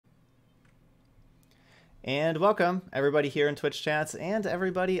And welcome everybody here in Twitch chats and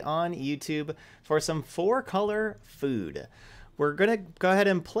everybody on YouTube for some 4-color food. We're going to go ahead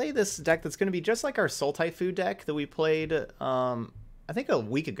and play this deck that's going to be just like our Sultai food deck that we played, I think a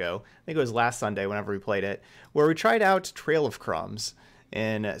week ago. I think it was last Sunday whenever we played it, where we tried out Trail of Crumbs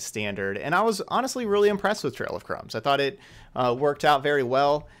in Standard. And I was honestly really impressed with Trail of Crumbs. I thought it worked out very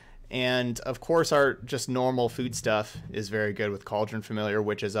well. And of course, our just normal food stuff is very good with Cauldron Familiar,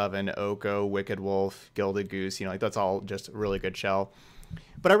 Witch's Oven, Oko, Wicked Wolf, Gilded Goose. You know, like that's all just a really good shell.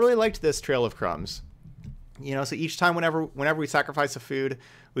 But I really liked this Trail of Crumbs. You know, so each time whenever we sacrifice a food,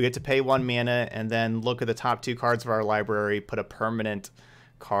 we get to pay 1 mana and then look at the top 2 cards of our library, put a permanent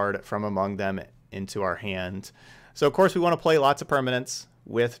card from among them into our hand. So of course we want to play lots of permanents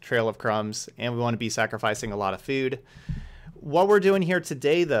with Trail of Crumbs, and we want to be sacrificing a lot of food. What we're doing here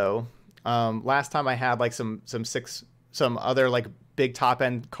today, though, last time I had like some other like big top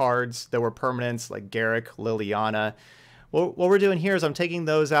end cards that were permanents like Garrick, Liliana. Well, what we're doing here is I'm taking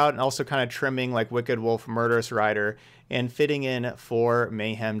those out and also kind of trimming like Wicked Wolf, Murderous Rider, and fitting in 4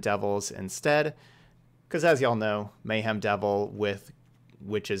 Mayhem Devils instead. Because as y'all know, Mayhem Devil with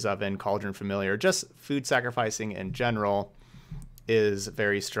Witch's Oven, Cauldron Familiar, just food sacrificing in general is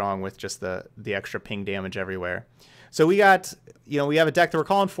very strong with just the extra ping damage everywhere. So we got, you know, we have a deck that we're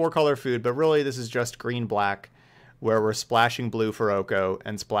calling 4-color food, but really this is just green-black, where we're splashing blue for Oko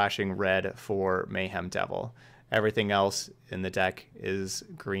and splashing red for Mayhem Devil. Everything else in the deck is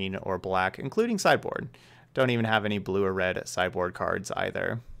green or black, including sideboard. Don't even have any blue or red sideboard cards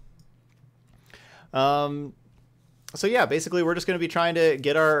either. So yeah, basically we're just going to be trying to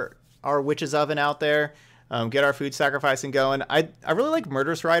get our Witch's Oven out there. Get our food sacrificing going. I really like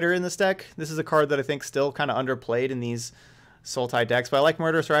Murderous Rider in this deck. This is a card that I think still kind of underplayed in these Sultai decks, but I like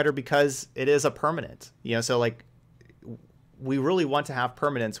Murderous Rider because it is a permanent. You know, so like we really want to have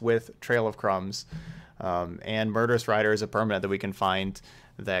permanents with Trail of Crumbs, and Murderous Rider is a permanent that we can find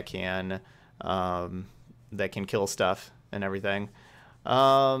that can kill stuff and everything.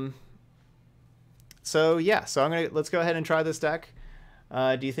 So yeah, so let's go ahead and try this deck.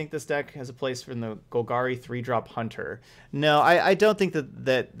 Do you think this deck has a place in the Golgari 3-drop Hunter? No, I don't think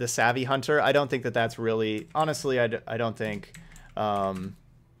that the Savvy Hunter, I don't think that that's really... Honestly, I don't think... Oh,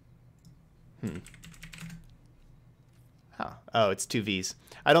 it's 2 Vs.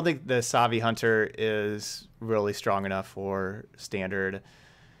 I don't think the Savvy Hunter is really strong enough for Standard.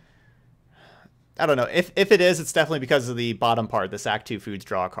 I don't know. If it is, it's definitely because of the bottom part, the Sack 2 Foods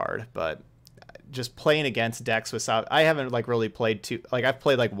draw card, but... just playing against decks with I haven't like really played I've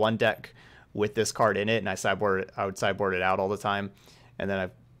played like 1 deck with this card in it, and I would sideboard it out all the time, and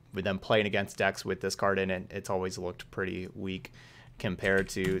then with them playing against decks with this card in it, it's always looked pretty weak compared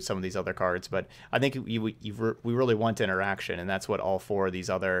to some of these other cards. But I think we really want interaction, and that's what all 4 of these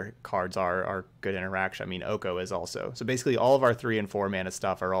other cards are good interaction. I mean, Oko is also. So basically all of our 3 and 4 mana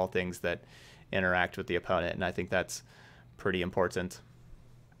stuff are all things that interact with the opponent, and I think that's pretty important.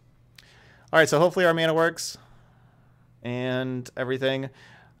 All right, so hopefully our mana works and everything.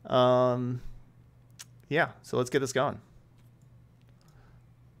 Yeah, so let's get this going.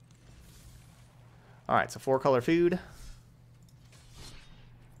 All right, so 4-color food.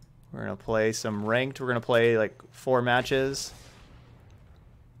 We're going to play some ranked. We're going to play like 4 matches.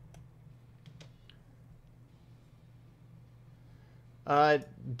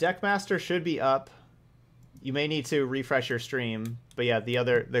 Deckmaster should be up. You may need to refresh your stream, but yeah,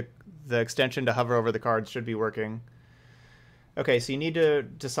 the extension to hover over the cards should be working. Okay, so you need to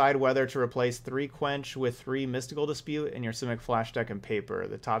decide whether to replace 3 Quench with 3 Mystical Dispute in your Simic Flash deck and paper.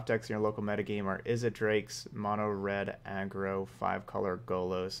 The top decks in your local metagame are Izzet Drakes, Mono Red Aggro, 5-color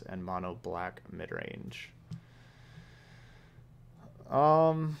Golos, and Mono Black Midrange.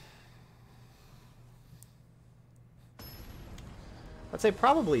 I'd say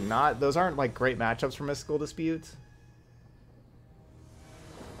probably not. Those aren't like great matchups for Mystical Dispute.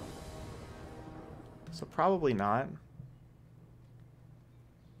 So probably not.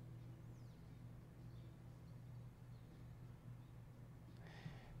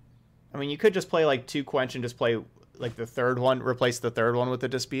 I mean, you could just play like 2 Quench and just play like the 3rd one, replace the 3rd one with the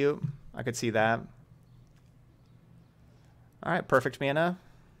Dispute. I could see that. All right, perfect mana.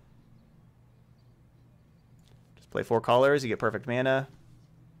 Just play 4 colors, you get perfect mana.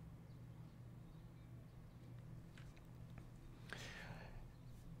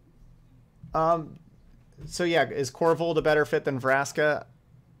 So yeah, is Corvold a better fit than Vraska?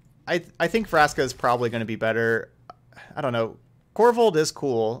 I think Vraska is probably going to be better. I don't know. Corvold is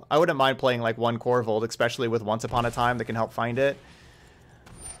cool. I wouldn't mind playing like 1 Corvold, especially with Once Upon a Time that can help find it.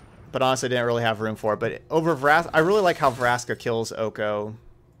 But honestly, I didn't really have room for it. But over Vraska, I really like how Vraska kills Oko.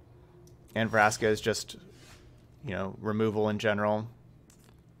 And Vraska is just you know, removal in general.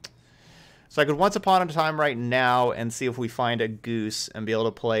 So I could Once Upon a Time right now and see if we find a goose and be able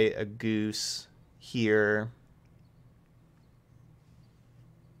to play a goose here.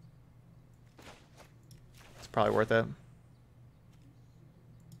 It's probably worth it.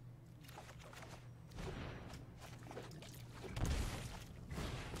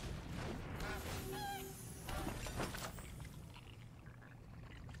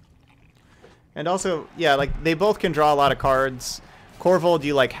 And also, yeah, like, they both can draw a lot of cards. Corvold,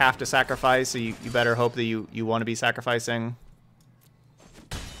 you, like, have to sacrifice, so you better hope that you want to be sacrificing.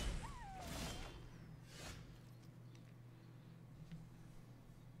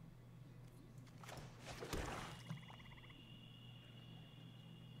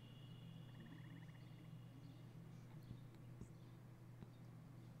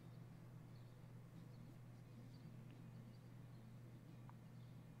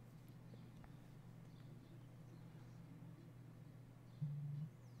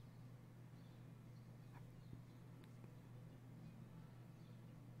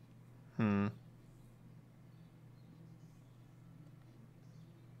 Hmm.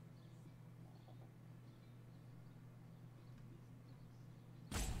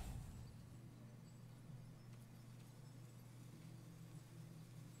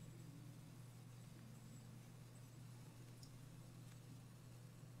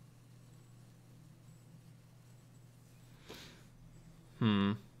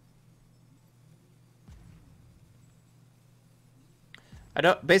 Hmm. I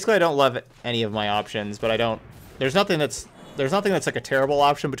don't love any of my options, but I don't, there's nothing that's like a terrible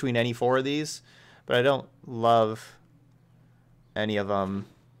option between any four of these, but I don't love any of them.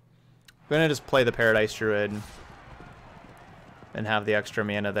 I'm gonna just play the Paradise Druid and have the extra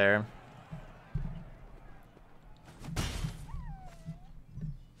mana there.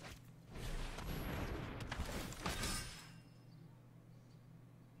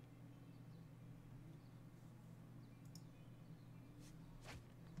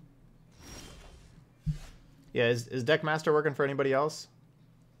 Yeah, is Deckmaster working for anybody else?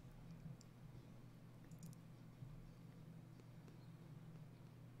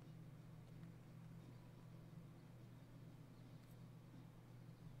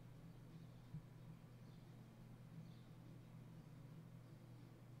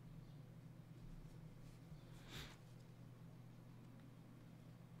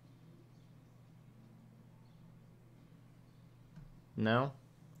 No?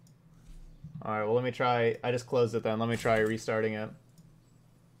 Alright, well, let me try. I just closed it then. Let me try restarting it.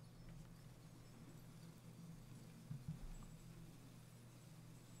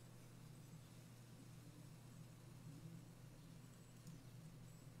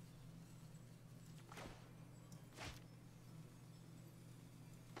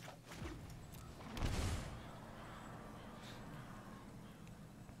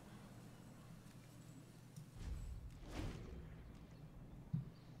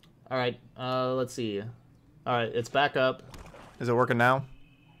 Alright, let's see. Alright, it's back up. Is it working now?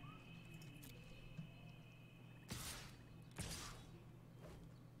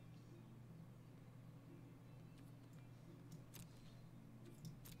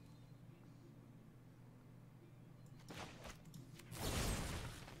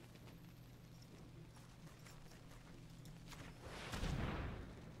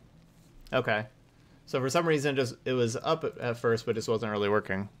 Okay. So for some reason, it was up at first, but just wasn't really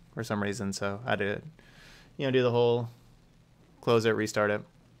working for some reason. So I had to, you know, do the whole close it, restart it.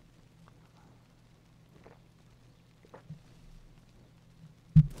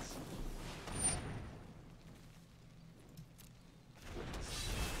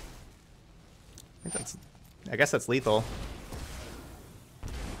 I guess that's lethal.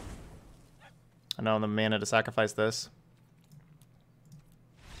 I know the mana to sacrifice this.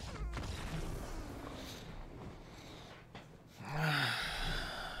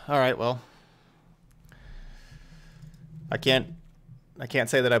 All right, well, I can't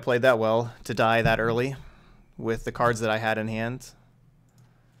say that I played that well to die that early with the cards that I had in hand.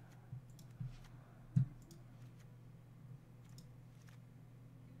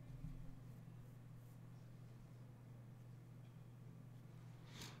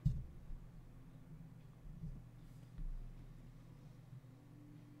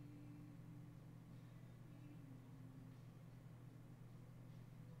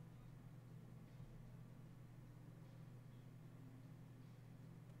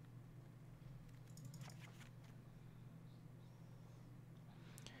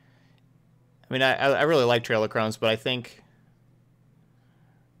 I mean, I really like Trail of Chromes, but I think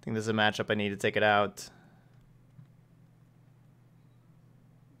this is a matchup I need to take it out.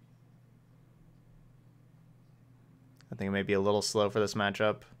 I think it may be a little slow for this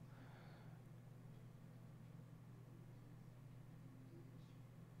matchup.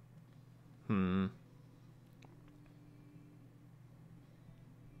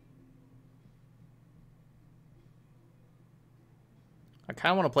 I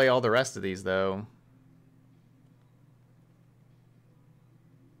kind of want to play all the rest of these, though.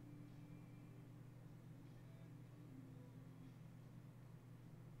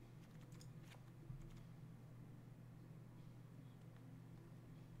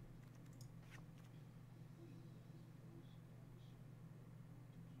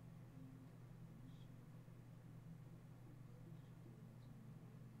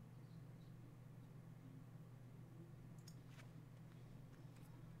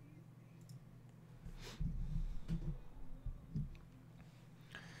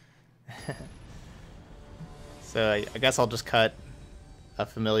 So I guess I'll just cut a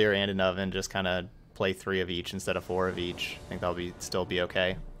familiar and an oven, just kind of play 3 of each instead of 4 of each. I think that'll still be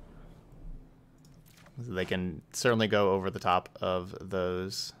okay. So they can certainly go over the top of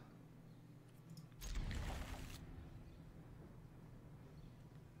those.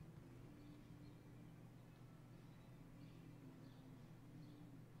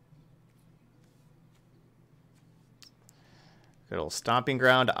 Good old Stomping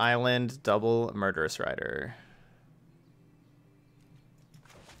Ground, Island, double Murderous Rider.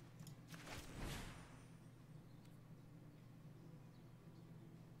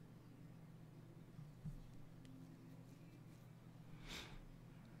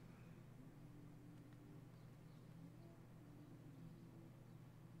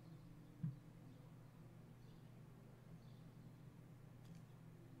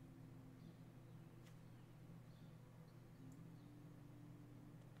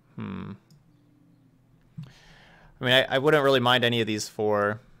 I mean, I wouldn't really mind any of these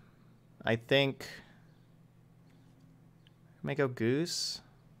 4. I think I may go Goose.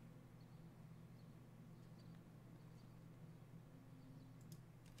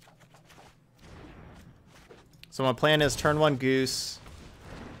 So my plan is turn 1 Goose,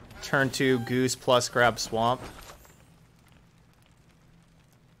 turn 2 Goose plus grab Swamp.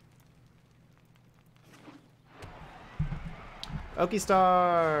 Okie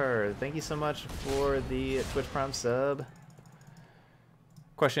Star, thank you so much for the Twitch Prime sub.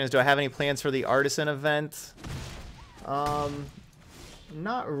 Question is, do I have any plans for the Artisan event?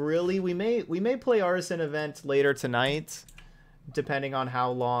 Not really. We may play Artisan event later tonight, depending on how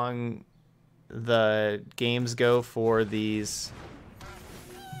long the games go for these.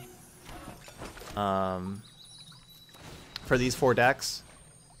 For these 4 decks.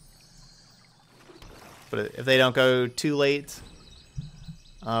 But if they don't go too late,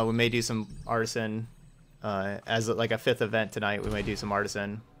 we may do some Artisan as like a 5th event tonight. We may do some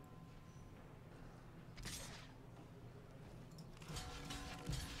Artisan.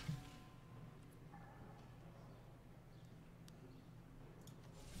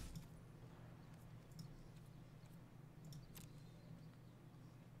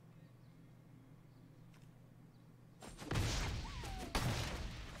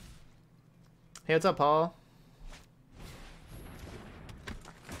 Hey, what's up, Paul?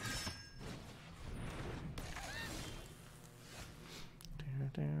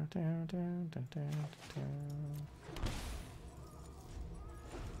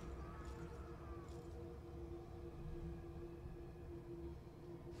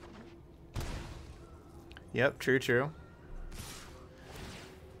 Yep, true.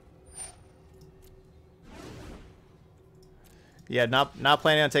 Yeah, not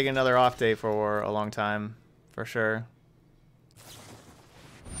planning on taking another off day for a long time, for sure.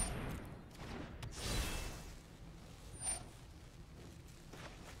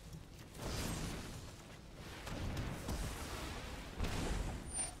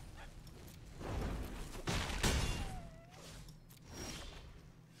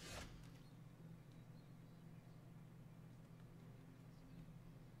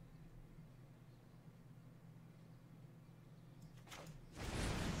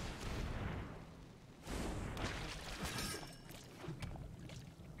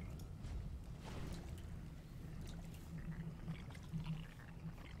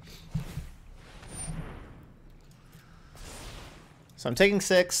 So I'm taking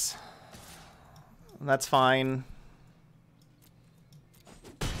 6. That's fine.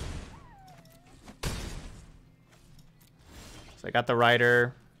 So I got the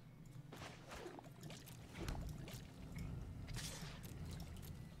Rider.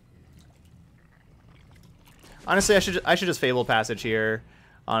 Honestly, I should just Fable Passage here.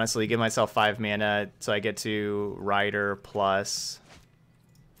 Honestly, give myself 5 mana so I get to Rider plus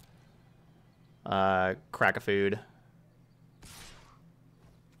Crack a Food.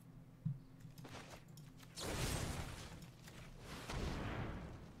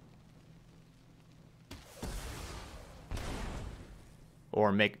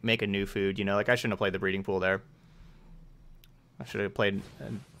 or make a new food. You know, like I shouldn't have played the breeding pool there. I should have played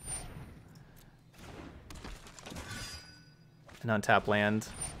an untapped land.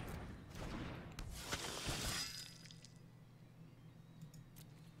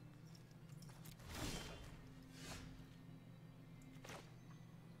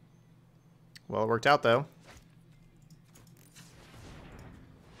 Well, it worked out though.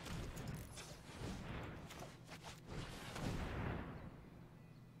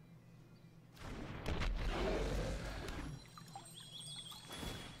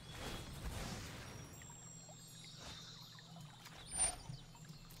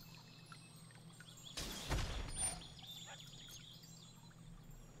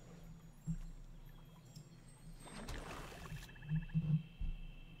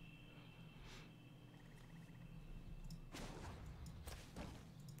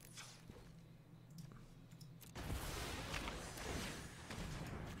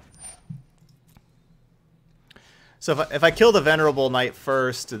 So if I kill the Venerable Knight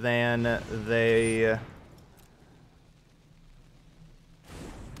first, then they...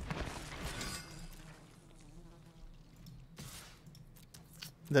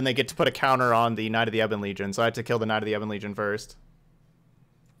 Then they get to put a counter on the Knight of the Ebon Legion, so I have to kill the Knight of the Ebon Legion first.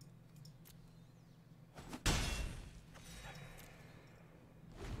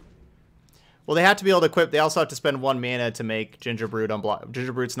 Well, they have to be able to equip. They also have to spend 1 mana to make Gingerbread unblock.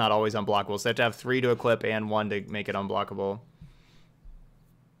 Gingerbread's not always unblockable, so they have to have 3 to equip and 1 to make it unblockable.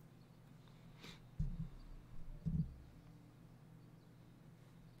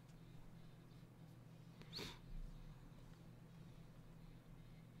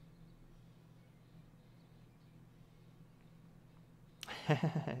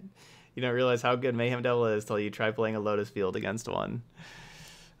 You don't realize how good Mayhem Devil is till you try playing a Lotus Field against one.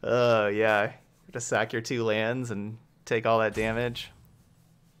 Yeah. Just sack your 2 lands and take all that damage.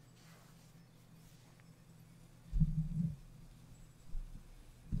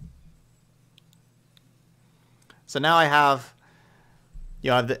 So now I have,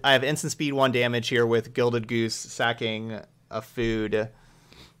 you know, I have instant speed 1 damage here with Gilded Goose sacking a food.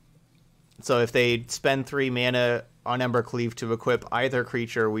 So if they spend 3 mana on Ember Cleave to equip either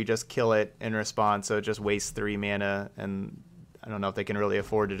creature, we just kill it in response. So it just wastes 3 mana, and I don't know if they can really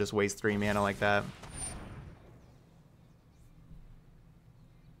afford to just waste 3 mana like that.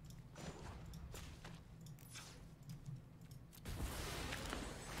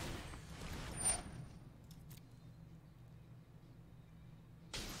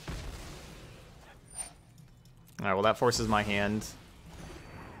 Alright, well that forces my hand.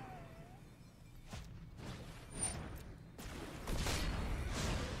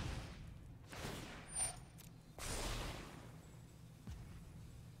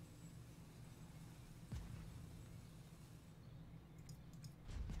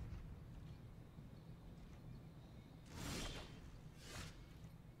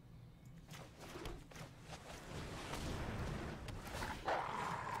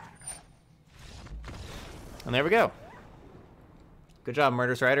 And there we go. Good job,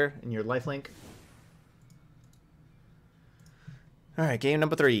 Murderous Rider, and your lifelink. All right, game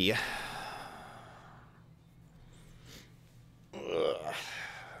number 3. Ugh.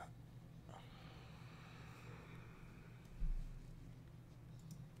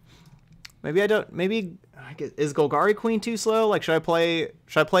 Maybe I don't. Maybe is Golgari Queen too slow? Like, should I play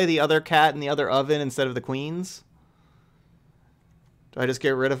the other cat and the other oven instead of the queens? Do I just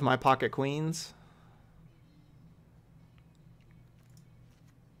get rid of my pocket queens?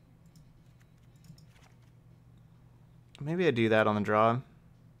 Maybe I do that on the draw.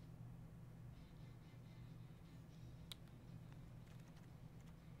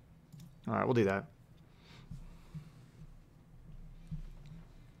 All right, we'll do that.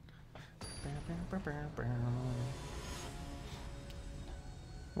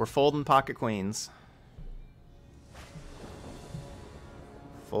 We're folding pocket queens.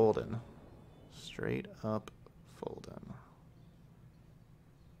 Folding. Straight up folding.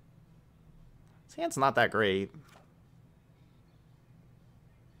 This hand's not that great.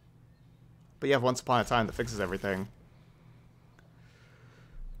 But you have Once Upon a Time that fixes everything.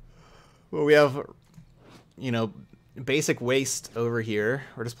 Well, we have, you know, basic waste over here.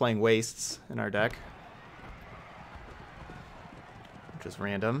 We're just playing wastes in our deck. Which is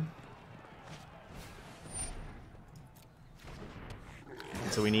random.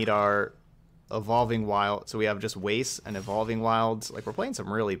 And so we need our Evolving Wild. So we have just wastes and Evolving Wilds. Like, we're playing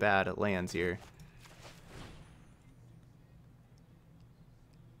some really bad lands here.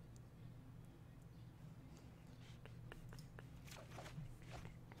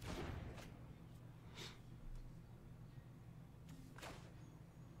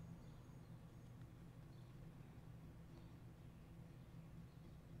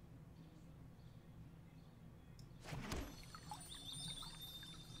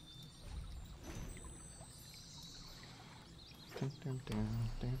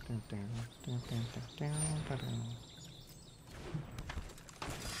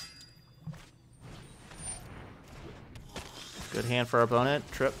 Good hand for our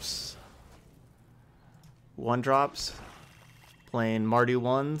opponent. Trips. 1-drops. Playing Mardu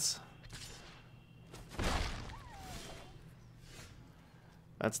 1s.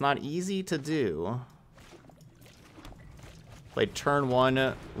 That's not easy to do. Played turn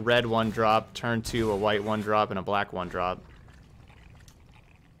 1, red 1-drop, turn 2, a white 1-drop, and a black 1-drop.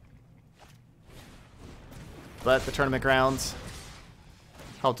 But the tournament grounds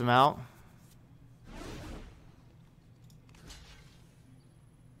helped him out.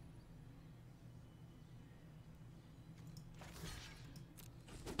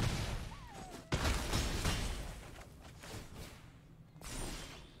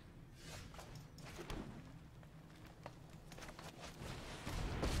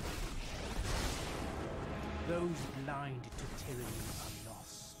 Those blind to tyranny are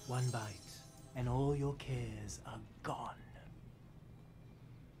lost. One bite, and all your cares are gone.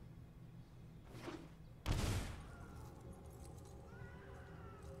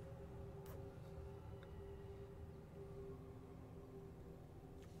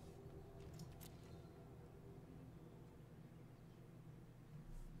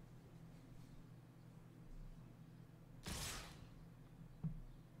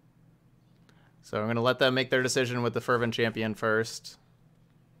 So I'm going to let them make their decision with the Fervent Champion first.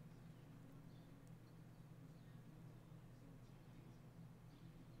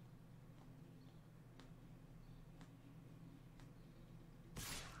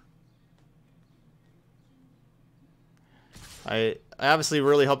 I obviously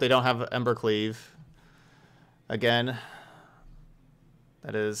really hope they don't have Embercleave again.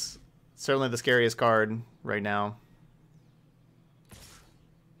 That is certainly the scariest card right now.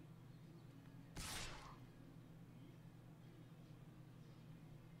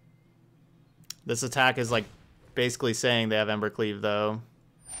 This attack is like basically saying they have Embercleave though.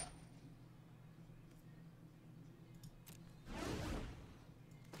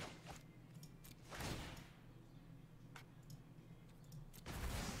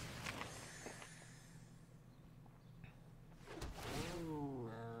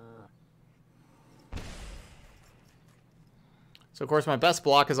 So of course my best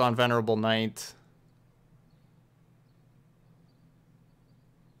block is on Venerable Knight.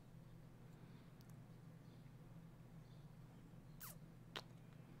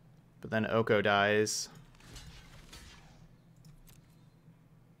 But then Oko dies.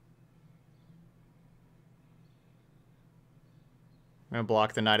 I'm going to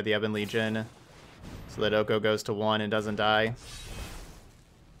block the Knight of the Ebon Legion so that Oko goes to 1 and doesn't die.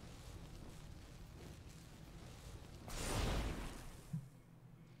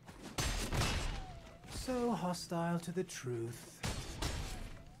 So hostile to the truth.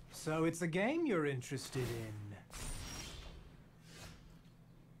 So it's a game you're interested in.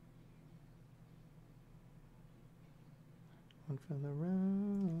 One for the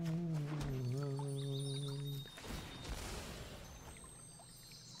road.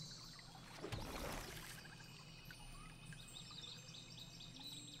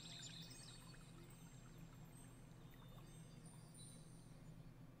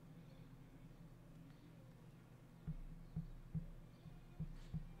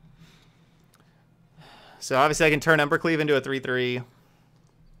 So obviously I can turn Embercleave into a 3/3. If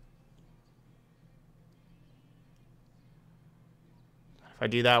I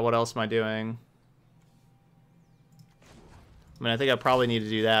do that, what else am I doing? I mean, I think I probably need to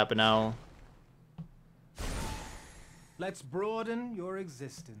do that, but now... Let's broaden your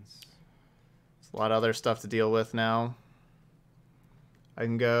existence. There's a lot of other stuff to deal with now. I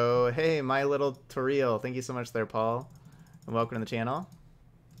can go, hey, my little Toriel. Thank you so much there, Paul. And welcome to the channel.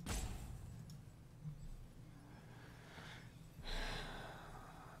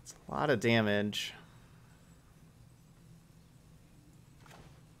 It's a lot of damage.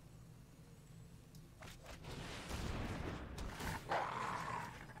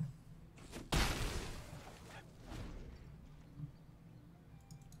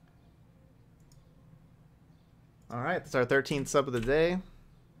 Alright, that's our 13th sub of the day.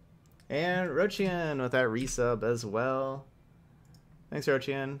 And Rochian with that resub as well. Thanks,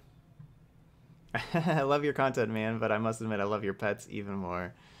 Rochian. I love your content, man, but I must admit I love your pets even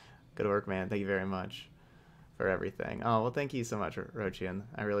more. Good work, man. Thank you very much for everything. Oh, well, thank you so much, Rochian.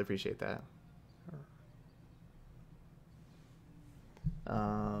 I really appreciate that.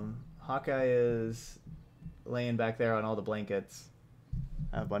 Hawkeye is laying back there on all the blankets.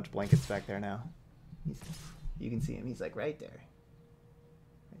 I have a bunch of blankets back there now. You can see him. He's like right there.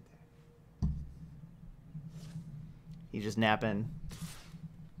 Right there. He's just napping.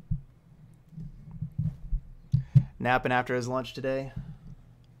 Napping after his lunch today.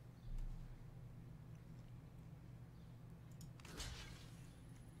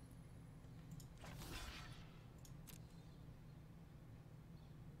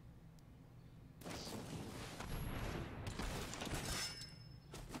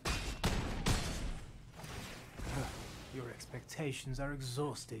 Your expectations are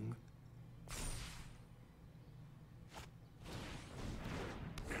exhausting.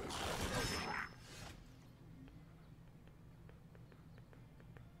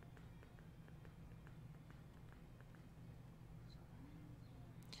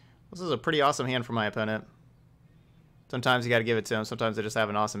 This is a pretty awesome hand for my opponent. Sometimes you gotta give it to him. Sometimes I just have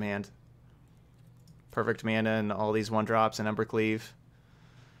an awesome hand. Perfect mana and all these 1-drops and Embercleave.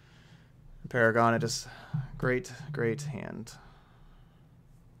 Paragon, it just great hand.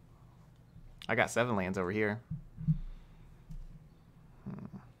 I got 7 lands over here.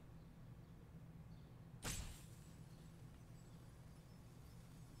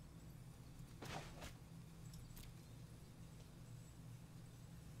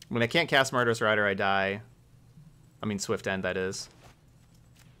 When I can't cast Murderous Rider, I die. I mean, Swift End, that is.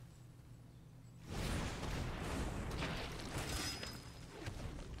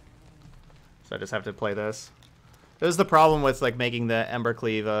 So I just have to play this. This is the problem with like making the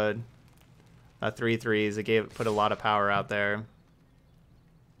Embercleave a 3/3s. It put a lot of power out there.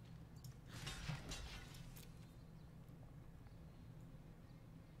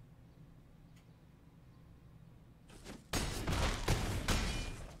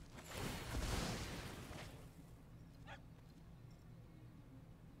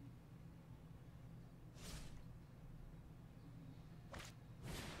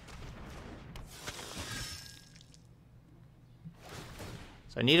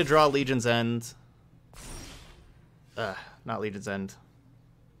 So I need to draw Legion's End. Not Legion's End.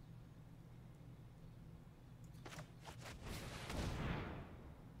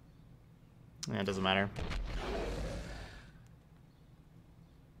 Yeah, it doesn't matter.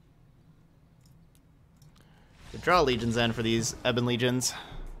 If draw Legion's End for these Ebon Legions,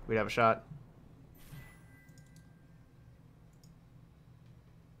 we'd have a shot.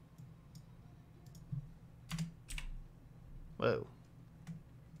 Whoa.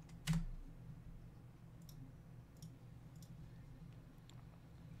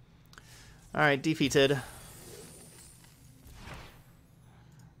 Alright, defeated.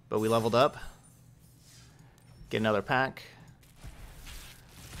 But we leveled up. Get another pack.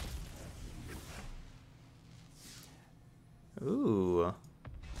 Ooh.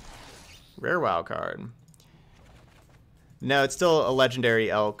 Rare wild card. No, it's still a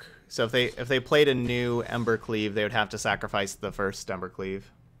legendary elk. So if they played a new Embercleave, they would have to sacrifice the first Embercleave.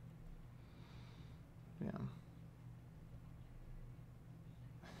 Yeah.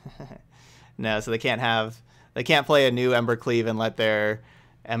 No, so they can't play a new Embercleave and let their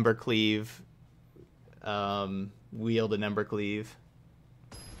Embercleave wield an Embercleave.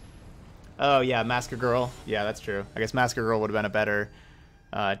 Oh yeah, Masker Girl. Yeah, that's true. I guess Masker Girl would have been a better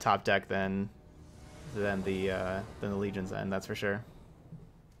top deck than the Legion's End, that's for sure.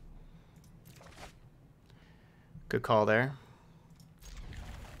 Good call there.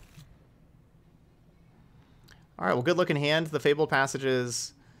 All right, well, good looking hand. The Fabled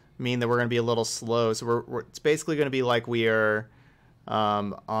Passages mean that we're going to be a little slow, so it's basically going to be like we are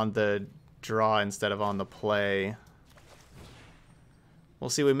on the draw instead of on the play.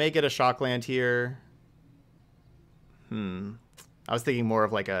 We'll see. We may get a Shockland here. I was thinking more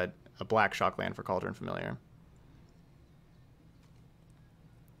of like a black Shockland for Cauldron Familiar.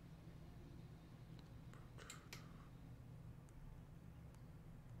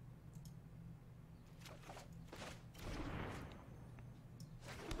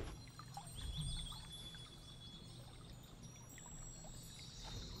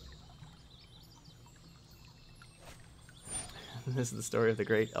 This is the story of the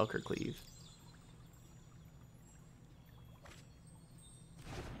great Elkercleave.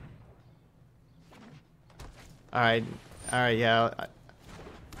 Alright, yeah.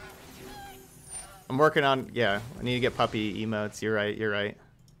 I'm working on, yeah, I need to get puppy emotes. You're right.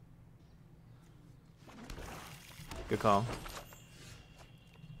 Good call.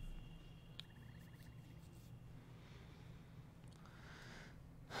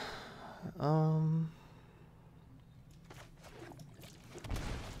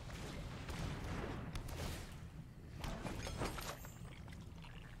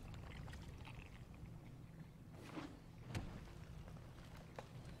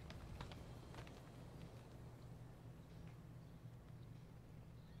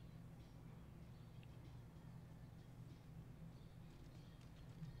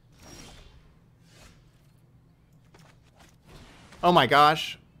 Oh my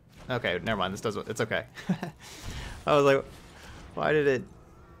gosh. Okay, never mind. This does. It's okay. I was like, why did it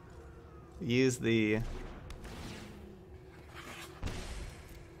use the?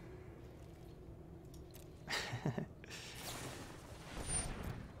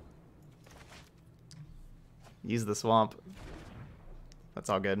 Use the swamp. That's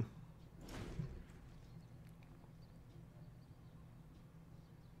all good.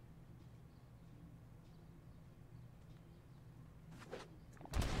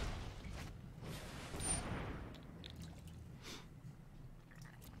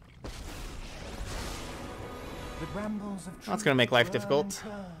 The brambles of That's gonna make life turn, difficult.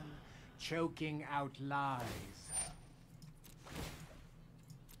 turn, choking out lies.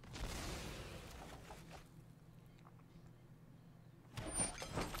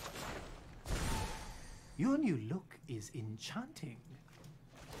 Your new look is enchanting.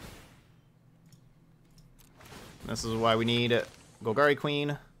 This is why we need Golgari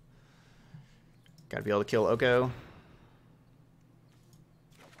Queen. Gotta be able to kill Oko.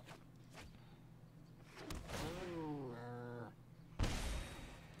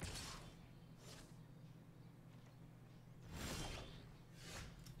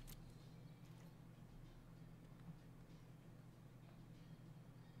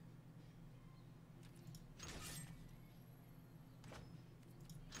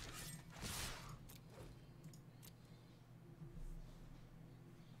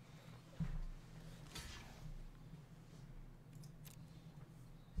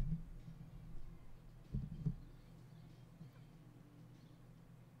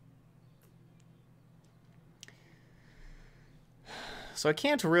 So I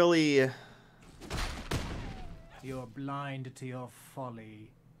can't really... You're blind to your folly.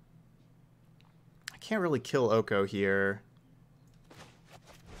 I can't really kill Oko here.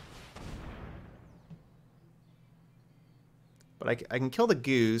 But I can kill the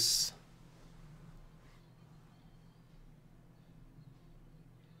goose.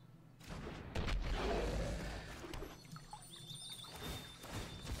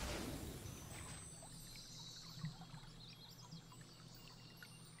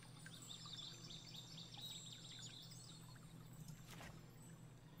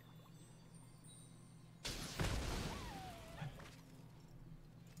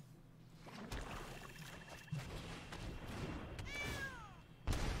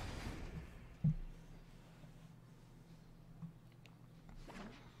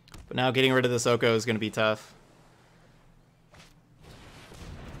 But now getting rid of this Oko is going to be tough.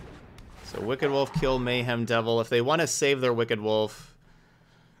 So Wicked Wolf, kill Mayhem Devil. If they want to save their Wicked Wolf,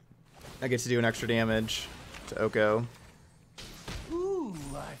 I get to do an extra damage to Oko. Ooh,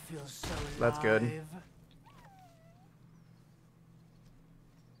 I feel so alive. That's good.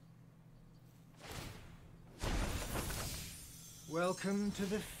 Welcome to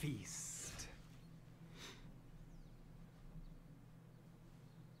the feast.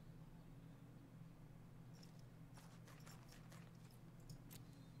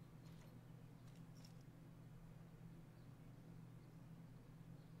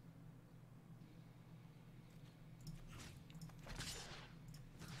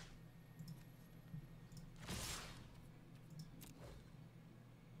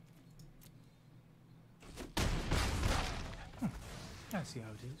 I see how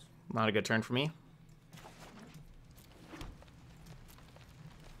it is. Not a good turn for me.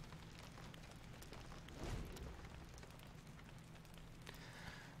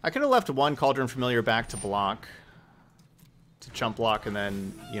 I could have left one Cauldron Familiar back to block, to chump block, and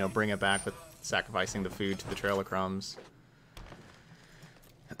then, you know, bring it back with sacrificing the food to the Trail of Crumbs.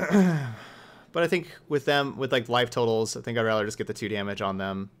 But I think with them, with like life totals, I think I'd rather just get the 2 damage on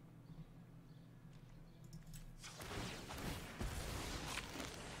them.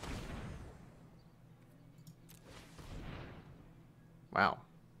 Wow.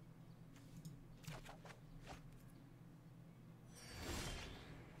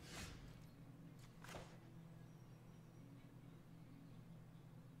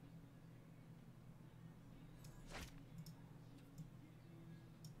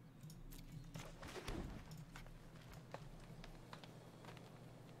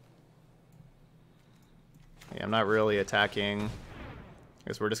 Yeah, I'm not really attacking. I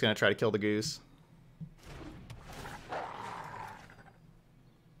guess we're just going to try to kill the goose.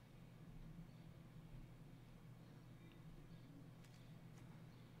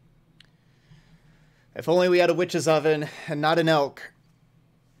 If only we had a witch's oven and not an elk,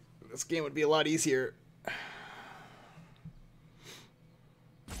 this game would be a lot easier.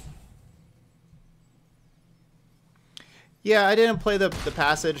 Yeah, I didn't play the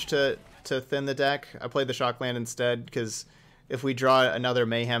passage to thin the deck. I played the Shockland instead because if we draw another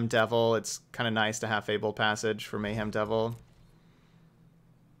Mayhem Devil, it's kind of nice to have Fabled Passage for Mayhem Devil.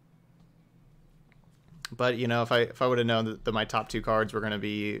 But, you know, if I would have known that my top 2 cards were going to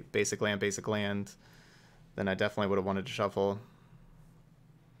be basic land, then I definitely would have wanted to shuffle.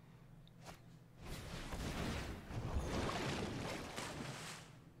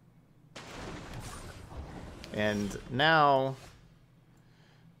 And now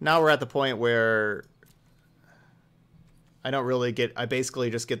we're at the point where I don't really get... I basically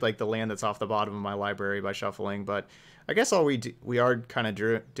just get, like, the land that's off the bottom of my library by shuffling, but... I guess all we are kind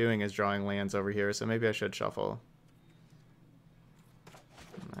of doing is drawing lands over here, so maybe I should shuffle.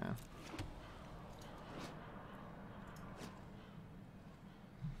 Nah.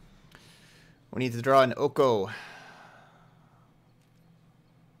 We need to draw an Oko.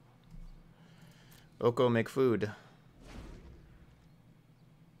 Oko make food.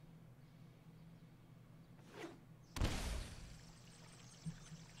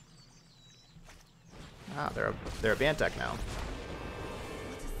 Ah, they're a Bant deck now.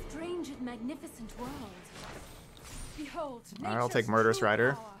 What a strange and magnificent world. Behold, Alright, I'll take Murderous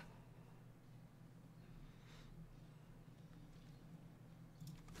Rider.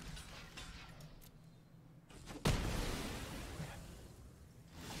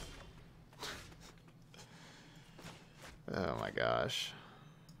 Oh my gosh.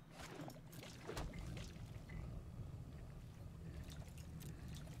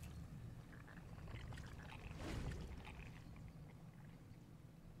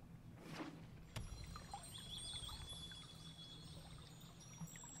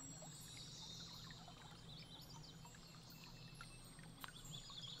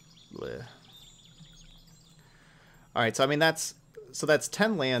 All right, so I mean that's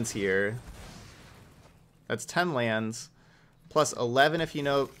 10 lands here. That's 10 lands plus 11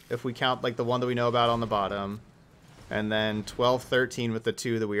 if we count like the one that we know about on the bottom, and then 12, 13 with the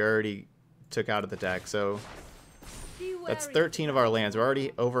 2 that we already took out of the deck. So that's 13 of our lands. We're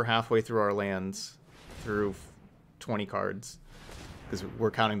already over halfway through our lands through 20 cards because we're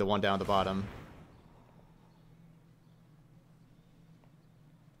counting the one down at the bottom.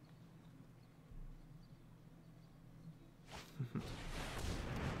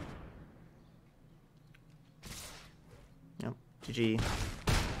 Yep, GG.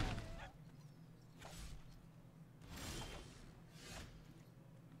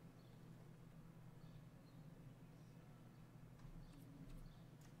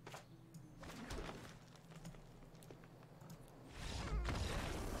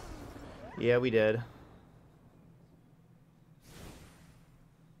 Yeah, we did.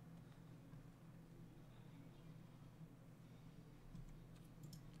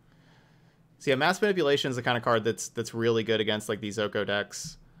 So yeah, Mass Manipulation is the kind of card that's really good against like these Oko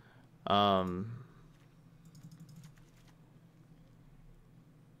decks.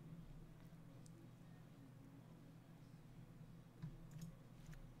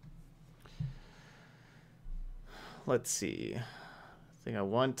 Let's see. I think I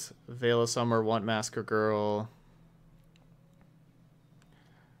want Veil of Summer, want Masker Girl.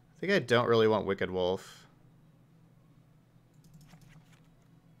 I think I don't really want Wicked Wolf.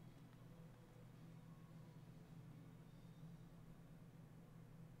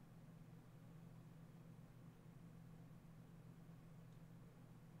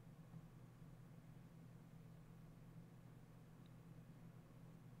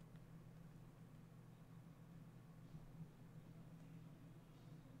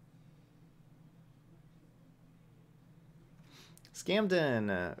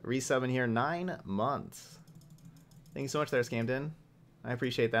 Scamden, resubbing here 9 months. Thank you so much there, Scamden. I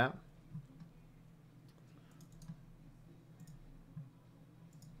appreciate that.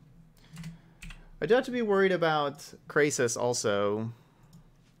 I do have to be worried about Krasis also.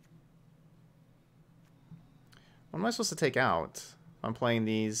 What am I supposed to take out? I'm playing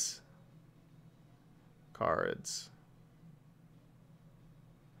these cards.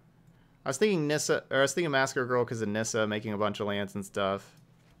 I was thinking Nissa, or I was thinking Masker Girl because of Nissa making a bunch of lands and stuff.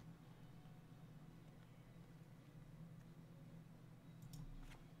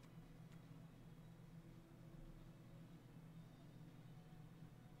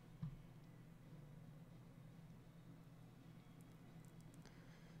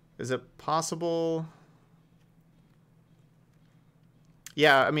 Is it possible?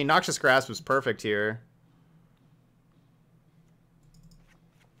 Yeah, I mean, Noxious Grasp was perfect here.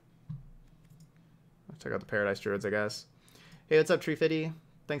 Check out the Paradise Druids, I guess. Hey, what's up, Tree Fitty?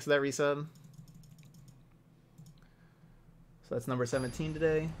 Thanks for that resub. So that's number 17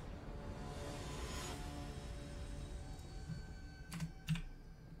 today.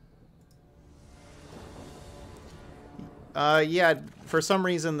 Yeah, for some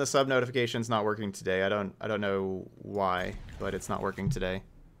reason the sub notification's not working today. I don't know why, but it's not working today.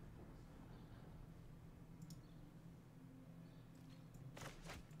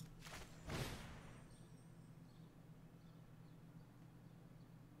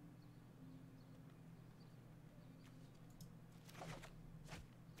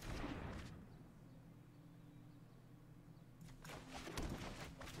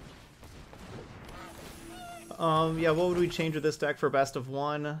 Yeah, what would we change with this deck for best of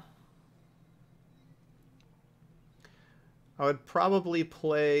one? I would probably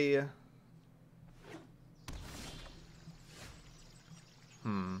play...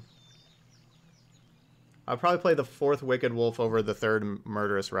 I'd probably play the 4th Wicked Wolf over the 3rd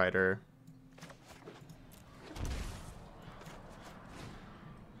Murderous Rider.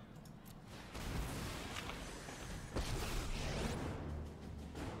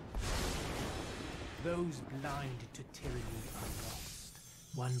 Those blind to tyranny are lost.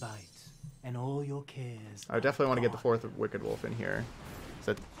 One bite, and all your cares. I definitely want to get the 4th Wicked Wolf in here.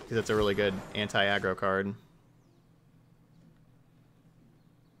 Because that's a really good anti-aggro card.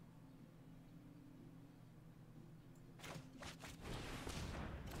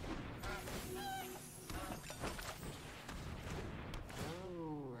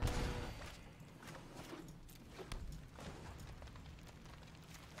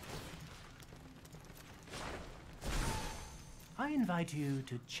 I invite you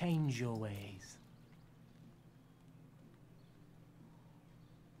to change your ways.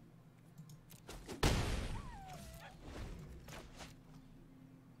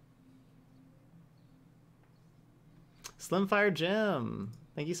 Slimfire Jim,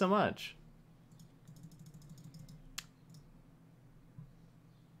 thank you so much.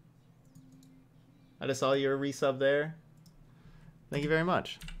 I just saw your resub there. Thank you very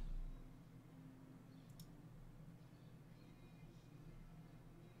much.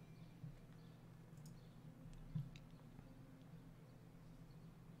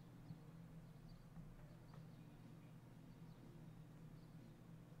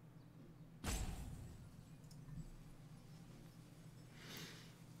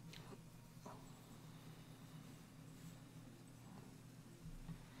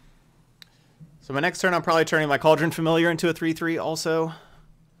 So my next turn, I'm probably turning my Cauldron Familiar into a 3/3 also. I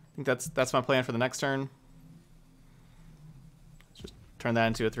think that's my plan for the next turn. Just turn that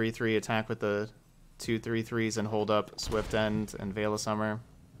into a 3/3, attack with the 2 3/3s and hold up Swift End and Veil of Summer.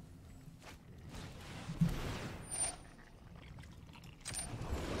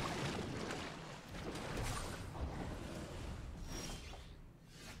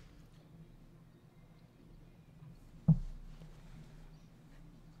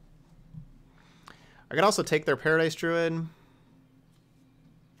 I could also take their Paradise Druid.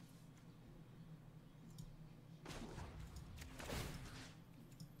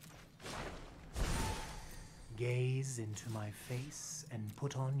 Gaze into my face and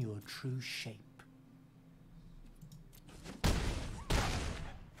put on your true shape.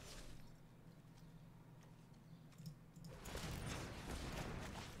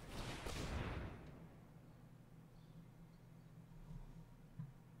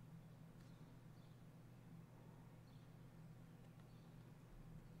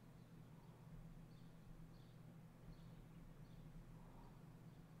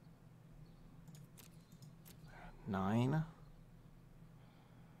 Nine.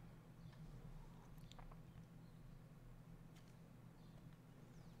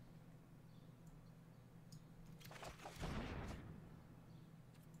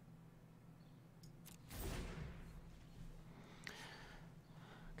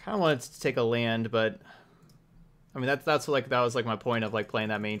 Kind of wanted to take a land, but I mean that was like my point of like playing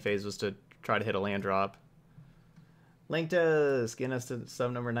that main phase was to try to hit a land drop. Link to skin us to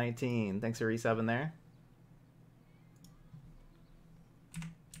sub number 19. Thanks for resubbing there.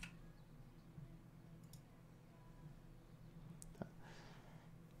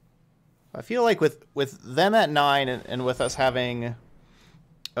 I feel like with them at 9 and with us having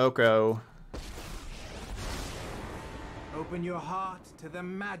Oko. Open your heart to the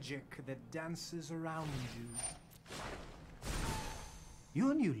magic that dances around you.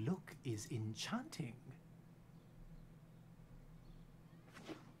 Your new look is enchanting.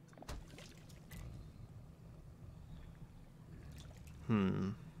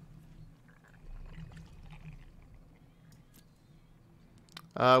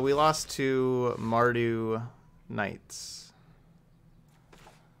 We lost to Mardu Knights.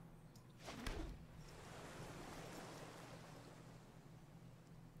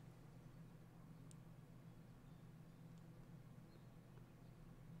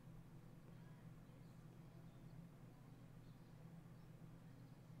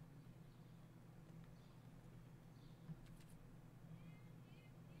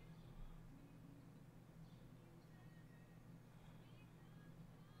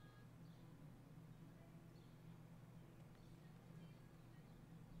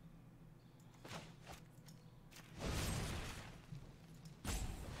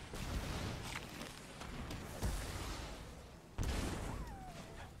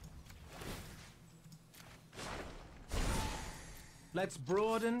 Let's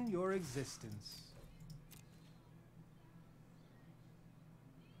broaden your existence.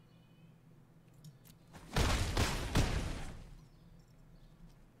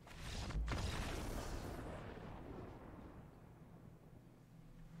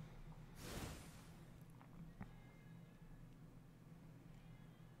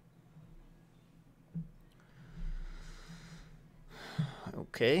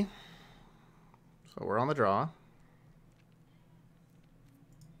 Okay. So we're on the draw.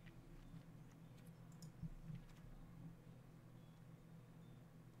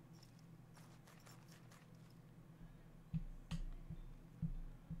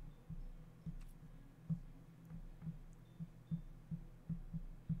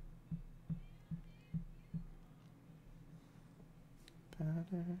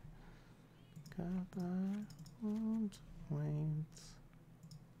 Better got the old weights.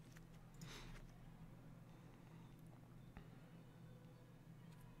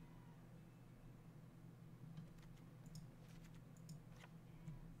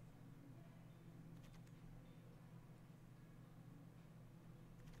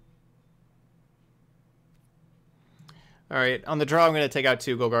 All right, on the draw, I'm going to take out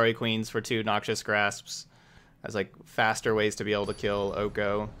 2 Golgari Queens for 2 Noxious Grasps as like faster ways to be able to kill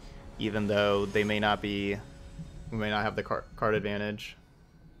Oko, even though they may not be, we may not have the card advantage.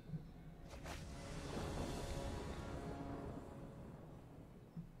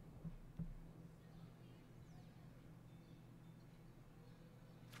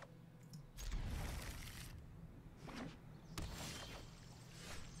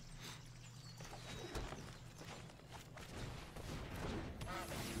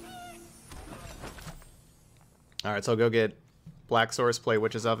 All right, so I'll go get Black Source, play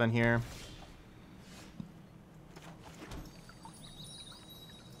Witch's Oven here.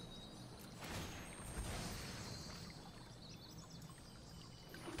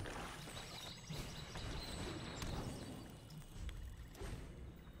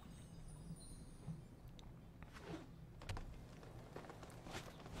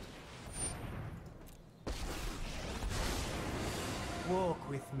 Walk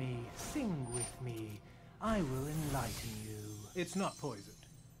with me, sing with me. I will enlighten you. It's not poisoned.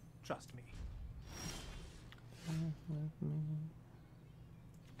 Trust me.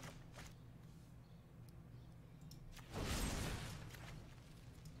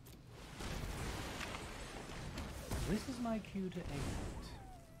 This is my cue to exit.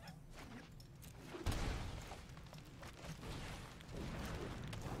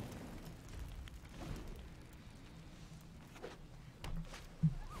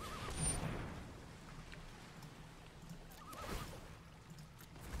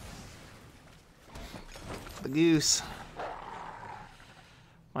 The goose.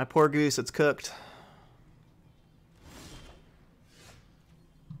 My poor goose, it's cooked.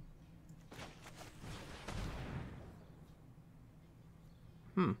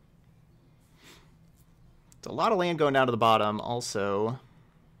 It's a lot of land going down to the bottom, also.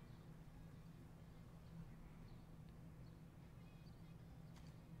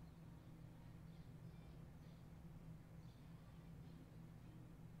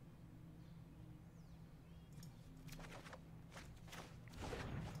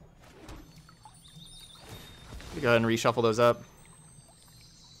 Go ahead and reshuffle those up.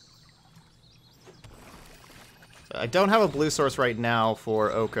 I don't have a blue source right now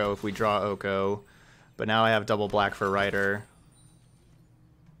for Oko if we draw Oko, but now I have double black for Rider.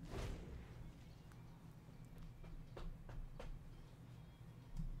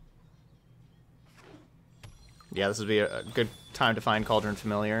 Yeah, this would be a good time to find Cauldron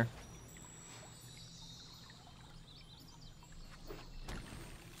Familiar.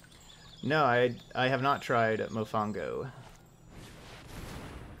 No, I have not tried Mofongo.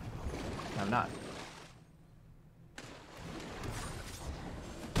 I have not.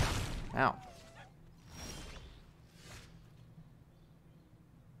 Ow.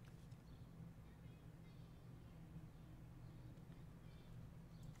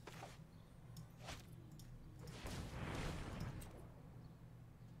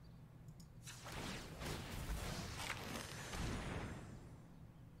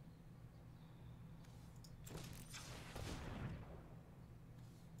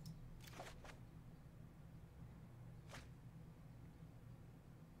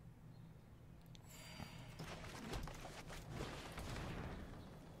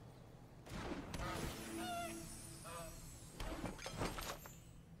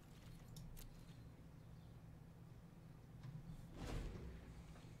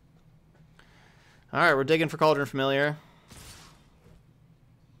 Alright, we're digging for Cauldron Familiar.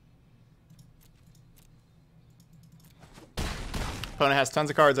 Opponent has tons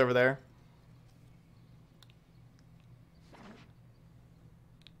of cards over there.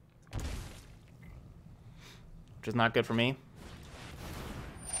 Which is not good for me.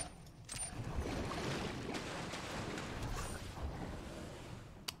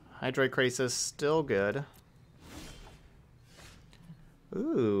 Hydroid Crisis still good.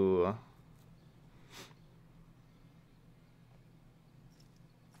 Ooh.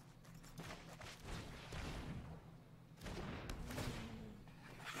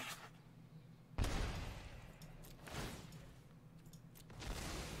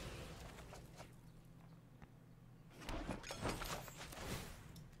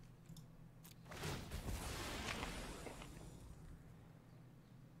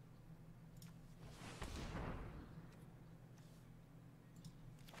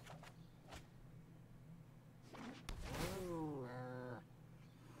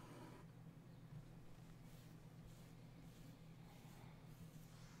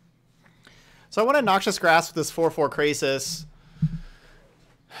 So I want a Noxious Grasp with this 4/4 Krasis.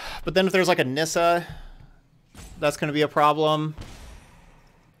 But then if there's like a Nissa, that's going to be a problem.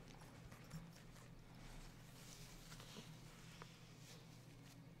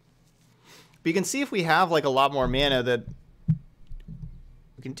 But you can see if we have like a lot more mana that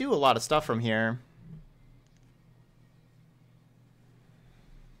we can do a lot of stuff from here.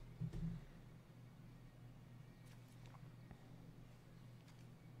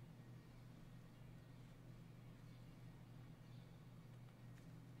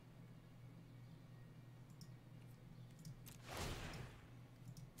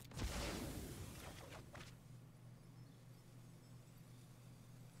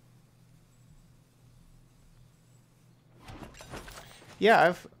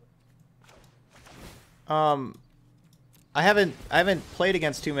 Yeah, I haven't played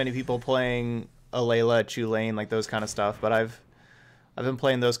against too many people playing Alayla, Chulane, like those kind of stuff, but I've been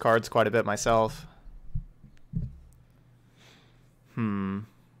playing those cards quite a bit myself.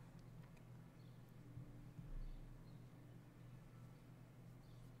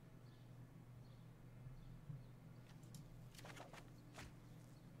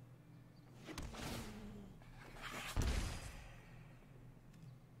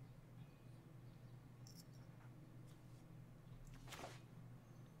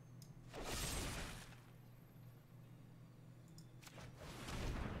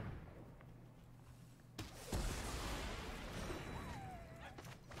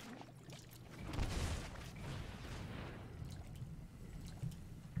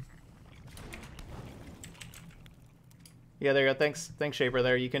 Yeah, there you go. Thanks, Shaper.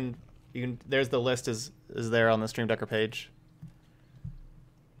 There, you can. There's the list is there on the Stream Decker page.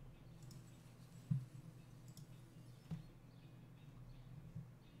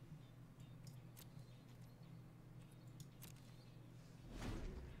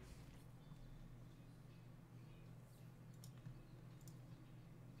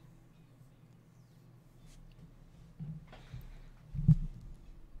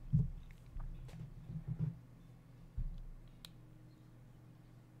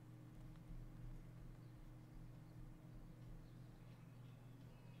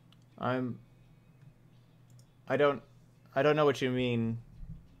 I don't know what you mean,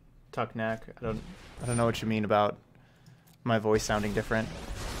 Tuckneck. I don't know what you mean about my voice sounding different.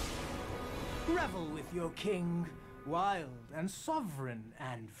 Revel with your king, wild and sovereign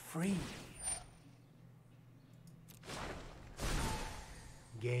and free.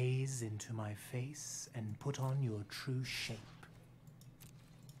 Gaze into my face and put on your true shape.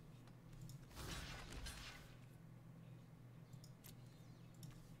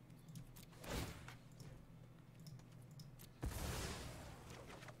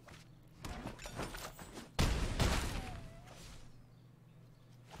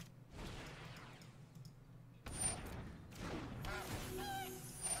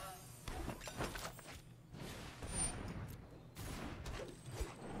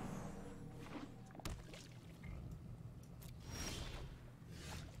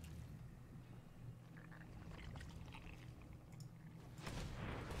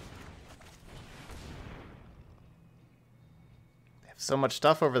 So much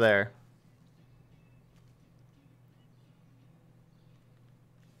stuff over there.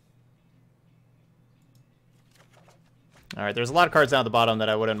 All right, there's a lot of cards down at the bottom that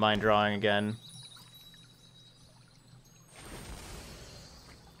I wouldn't mind drawing again.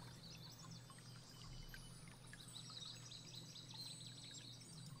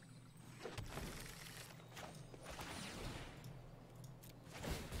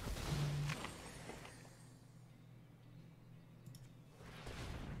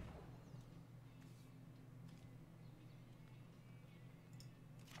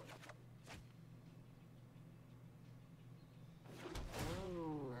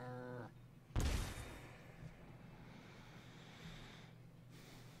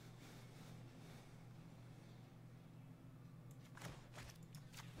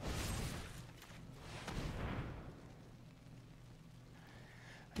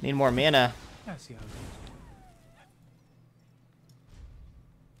 Need more mana. Yes, you.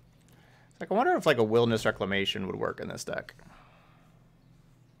 Like, I wonder if like a Wilderness Reclamation would work in this deck.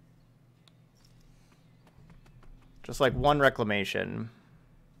 Just like one Reclamation.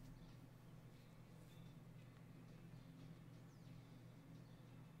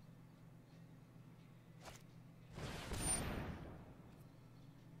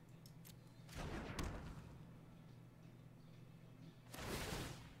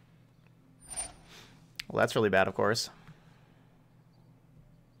 Well, that's really bad, of course.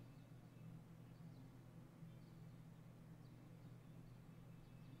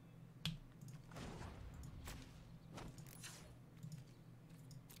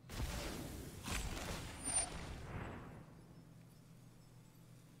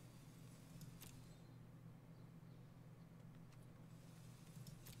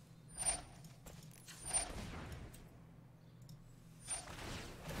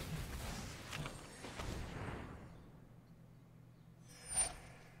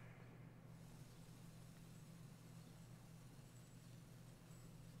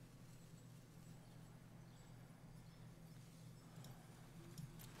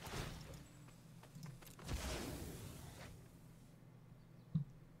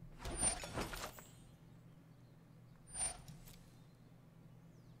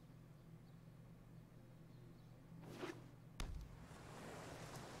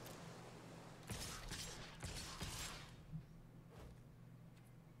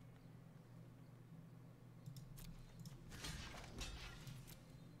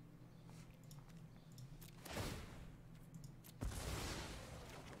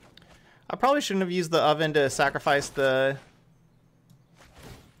 I probably shouldn't have used the oven to sacrifice the...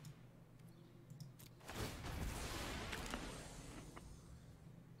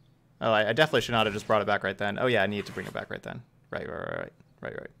 Oh, I definitely should not have just brought it back right then. Oh yeah, I need to bring it back right then. Right.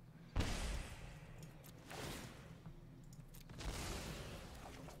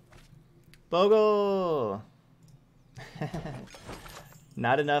 Bogle!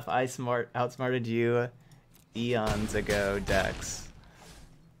 Not enough outsmarted you eons ago, Dex.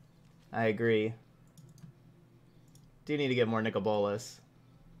 I agree. Do need to get more Nicol Bolas.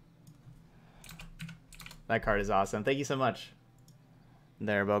 That card is awesome. Thank you so much.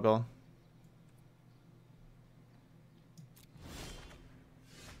 There, Bogle.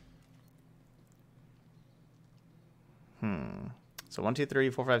 So 1, 2, 3,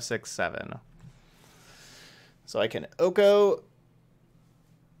 4, 5, 6, 7. So I can Oko.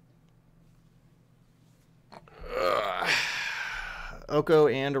 Oko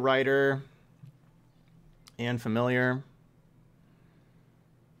and Rider and Familiar.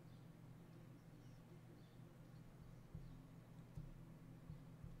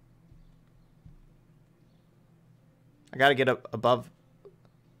 I gotta get up above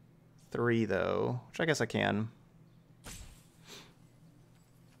 3 though, which I guess I can.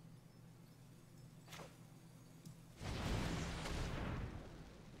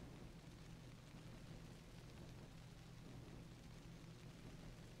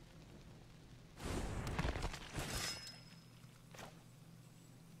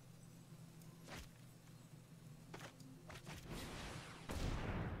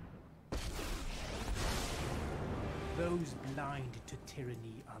 Those blind to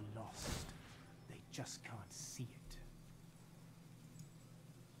tyranny are lost. They just can't see it.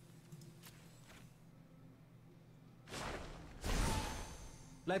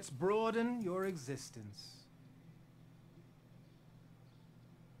 Let's broaden your existence.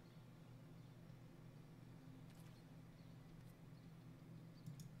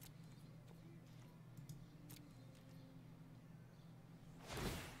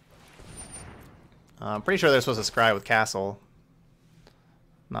 I'm pretty sure they're supposed to scry with Castle,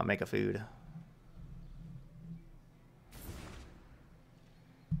 not make a food.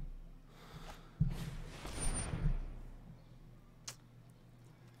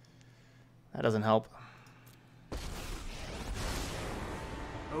 That doesn't help.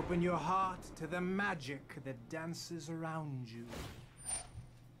 Open your heart to the magic that dances around you.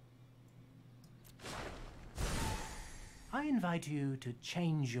 I invite you to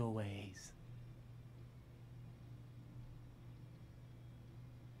change your ways.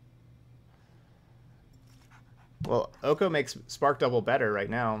 Well, Oko makes Spark Double better right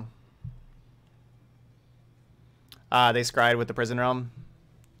now. They scryed with the Prison Realm.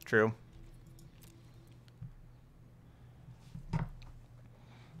 True.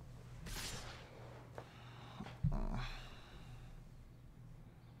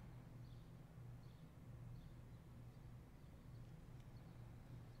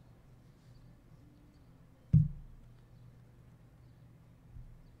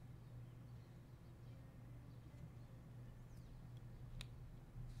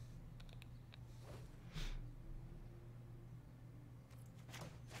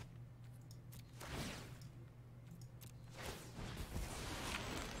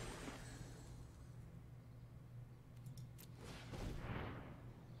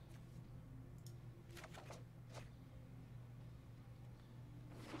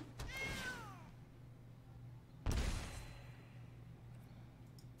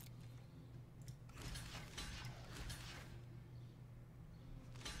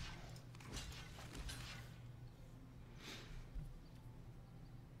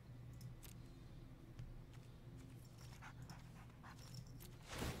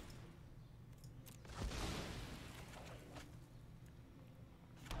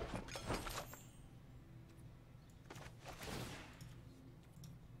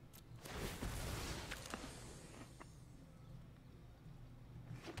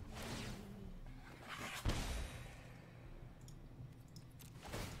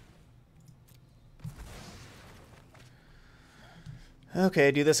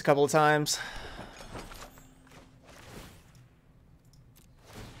 Okay, do this a couple of times.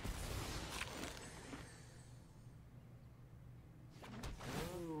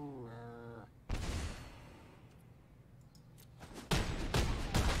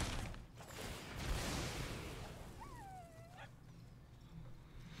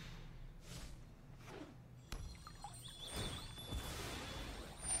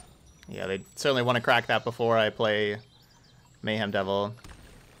 Yeah, they certainly want to crack that before I play Mayhem Devil.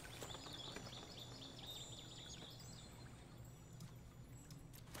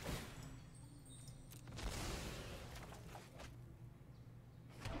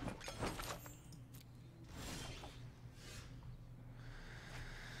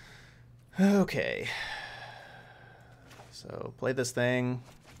 Okay. So, play this thing.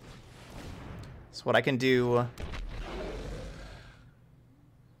 So what I can do...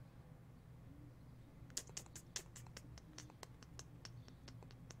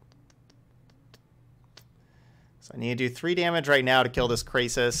 So I need to do 3 damage right now to kill this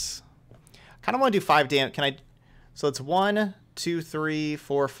Krasis. I kind of want to do 5 damage. Can I... So it's 1, 2, 3,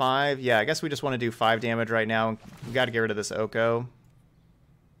 4, 5. Yeah, I guess we just want to do 5 damage right now. We got to get rid of this Oko.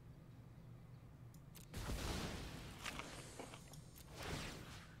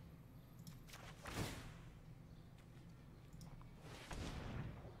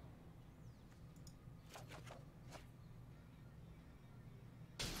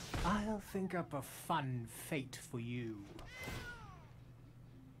 I'll think up a fun fate for you.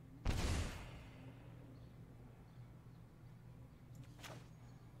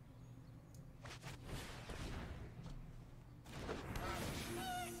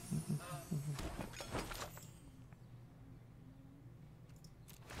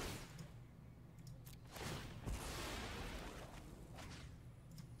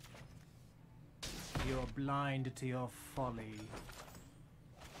 You're blind to your folly.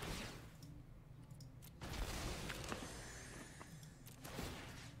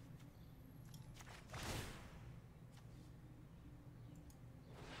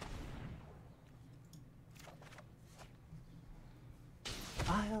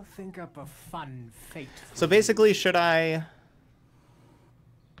 I'll think up a fun fate. So basically, should I...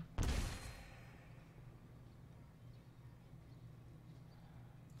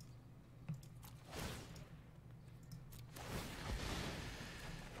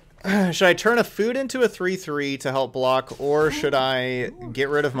 Should I turn a food into a 3/3 to help block, or should I get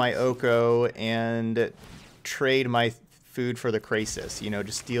rid of my Oko and trade my food for the Krasis? You know,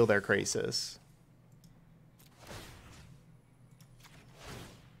 just steal their Krasis.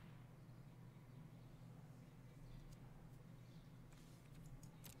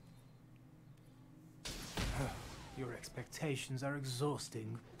 Your expectations are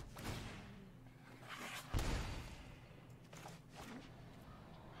exhausting.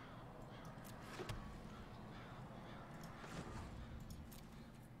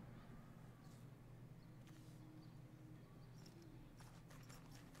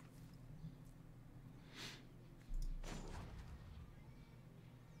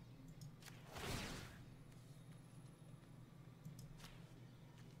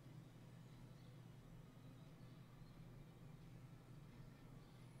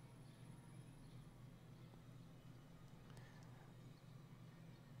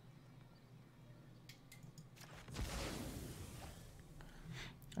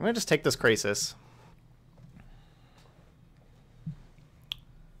 I'm gonna just take this Krasis.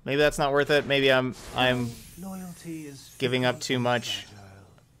 Maybe that's not worth it. Maybe I'm Loyalty is giving up too much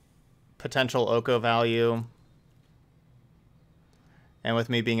potential Oko value. And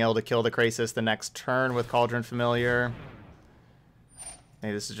with me being able to kill the Krasis the next turn with Cauldron Familiar,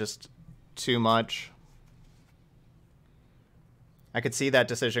 maybe this is just too much. I could see that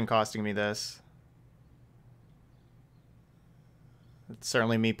decision costing me this. It's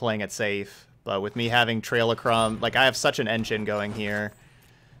certainly me playing it safe, but with me having Trail of Crumb, like I have such an engine going here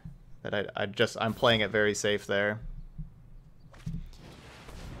that I'm playing it very safe there.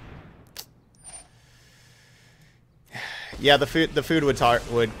 Yeah, the food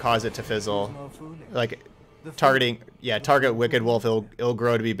would cause it to fizzle. Like target Wicked Wolf, it'll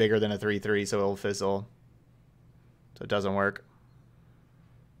grow to be bigger than a 3/3, so it'll fizzle. So it doesn't work.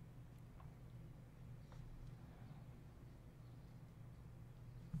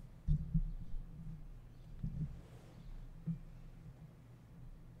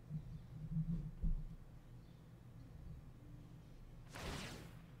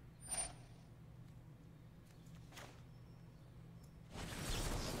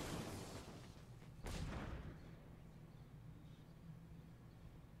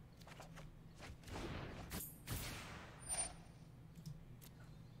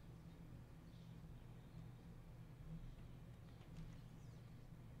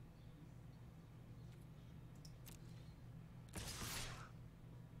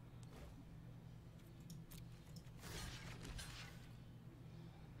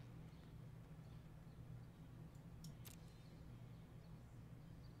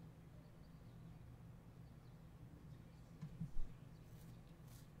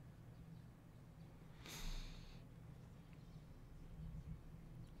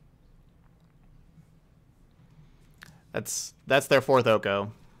 That's their fourth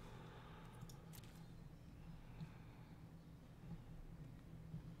Oko.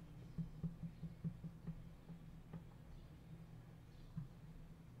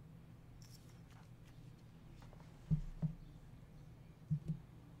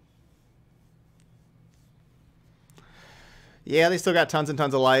 Yeah, they still got tons and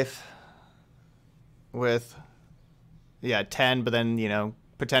tons of life. With, yeah, 10, but then, you know,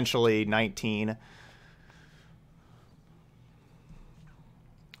 potentially 19.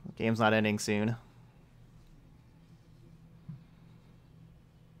 Game's not ending soon.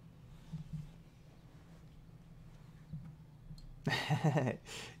 Yeah,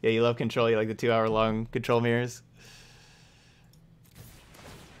 you love control. You like the 2-hour-long control mirrors.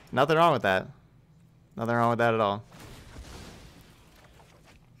 Nothing wrong with that. Nothing wrong with that at all.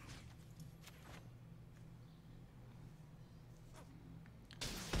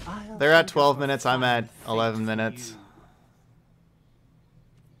 They're at 12 minutes. I'm at 11 minutes.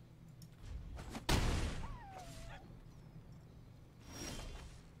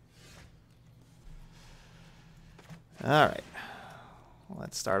 All right.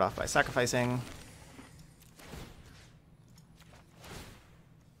 Let's start off by sacrificing.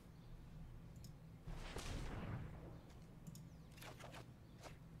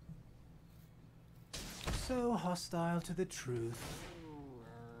 So hostile to the truth.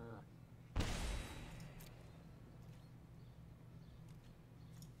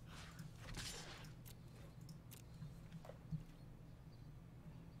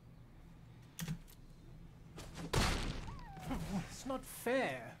 It's not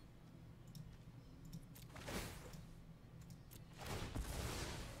fair.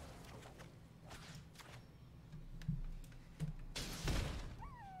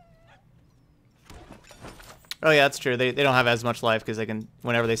 Oh yeah, that's true. They don't have as much life because they can,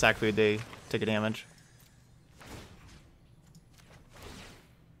 whenever they sack food, they take a damage.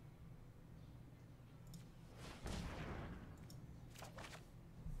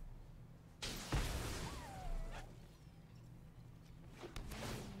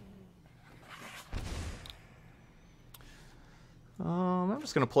 I'm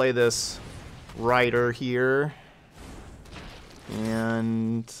just gonna play this rider here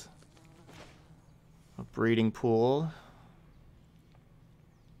and a breeding pool.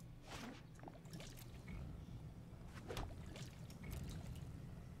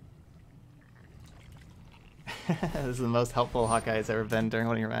 This is the most helpful Hawkeye's ever been during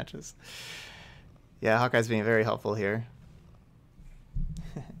one of your matches. Yeah, Hawkeye's being very helpful here.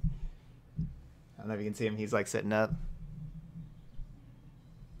 I don't know if you can see him. He's like sitting up.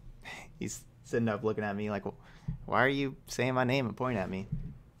 He's sitting up looking at me like, why are you saying my name and pointing at me?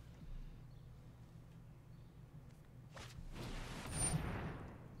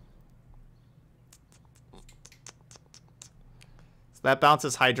 So that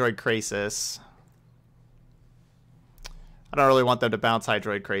bounces Hydroid Krasis. I don't really want them to bounce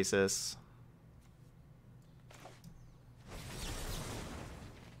Hydroid Krasis.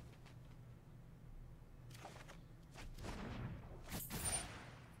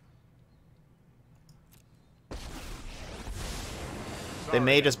 They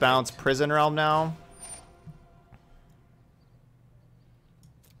may just bounce Prison Realm now.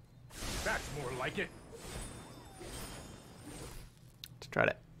 That's more like it. To try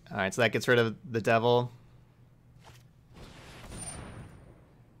to... Alright, so that gets rid of the Devil.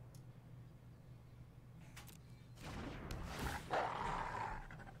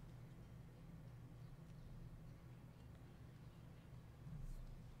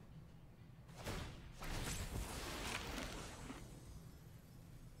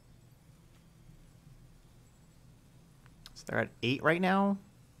 They're at 8 right now.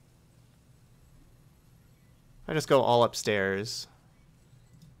 If I just go all upstairs.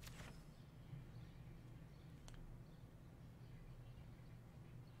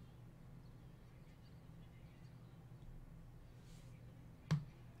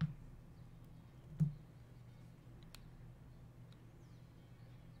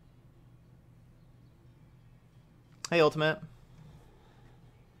 Hey, Ultimate.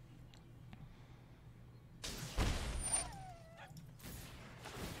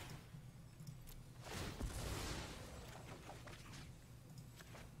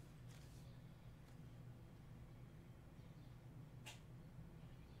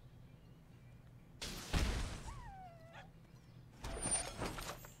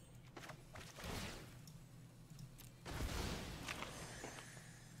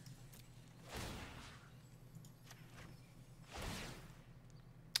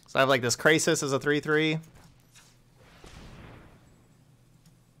 So I have like this Krasis as a 3/3.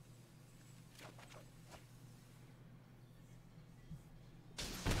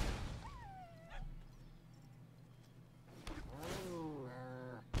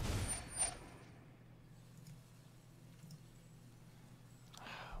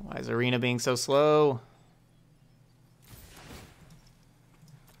 Why is Arena being so slow?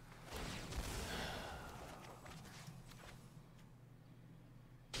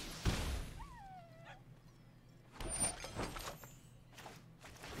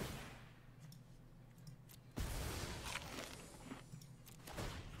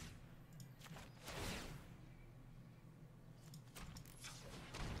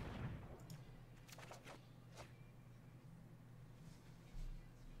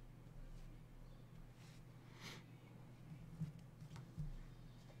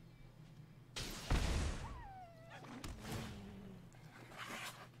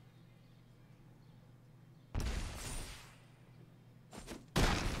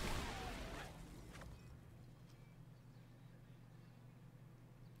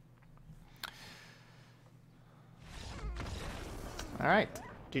 All right,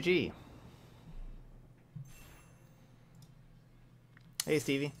 GG. Hey,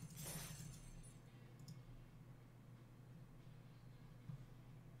 Stevie.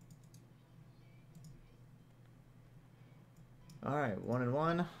 All right,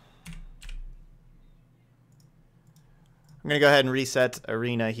 1-1. I'm gonna go ahead and reset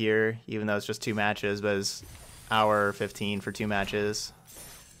Arena here, even though it's just 2 matches, but it's hour 15 for 2 matches.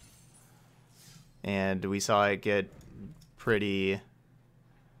 And we saw it get pretty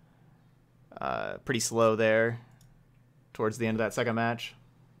slow there towards the end of that second match.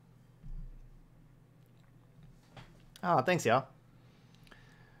 Oh, thanks, y'all.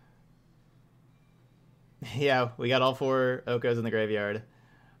 Yeah, we got all 4 Okos in the graveyard.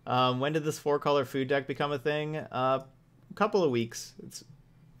 When did this 4-color food deck become a thing? A couple of weeks.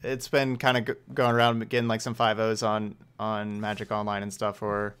 It's been kind of going around getting like some 5-0s on Magic Online and stuff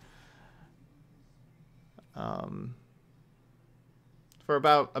for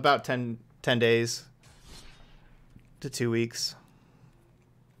about 10 days to 2 weeks.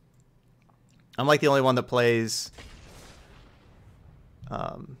 I'm like the only one that plays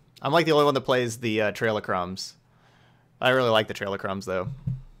the Trail of Crumbs. I really like the Trail of Crumbs though.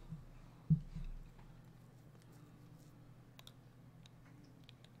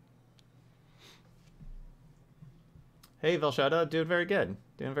 Hey Velshada, doing very good.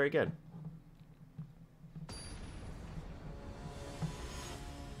 Doing very good.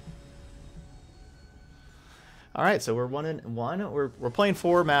 All right, so we're 1-1. We're playing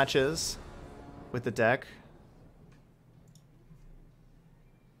 4 matches with the deck.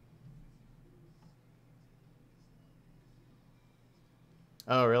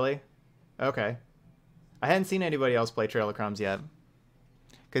 Oh, really? Okay. I hadn't seen anybody else play Trail of Crumbs yet.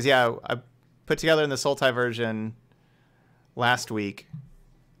 Because, yeah, I put together in the Sultai version last week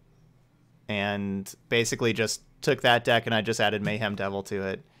and basically just took that deck and I just added Mayhem Devil to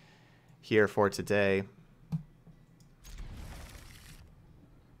it here for today.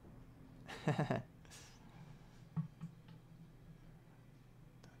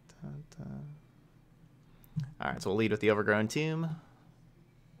 Alright, so we'll lead with the Overgrown Tomb.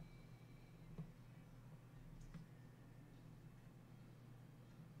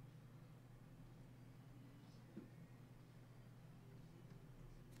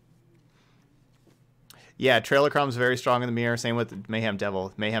 Yeah, Trail of Crumbs very strong in the mirror. Same with Mayhem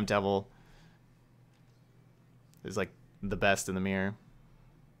Devil. Mayhem Devil is like the best in the mirror.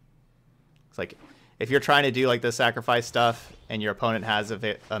 It's like if you're trying to do like the sacrifice stuff and your opponent has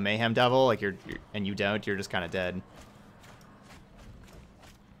a Mayhem Devil, like and you don't, you're just kind of dead.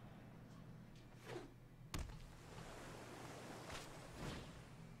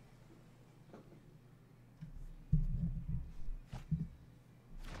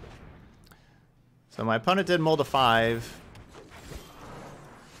 So my opponent did mold a 5,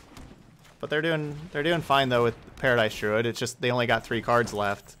 but they're doing fine though with Paradise Druid. It's just they only got 3 cards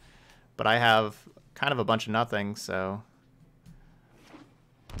left, but I have kind of a bunch of nothing, so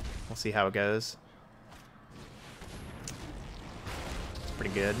we'll see how it goes. It's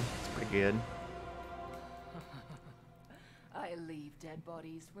pretty good. It's pretty good. I leave dead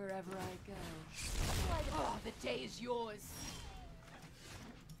bodies wherever I go. Oh, the day is yours.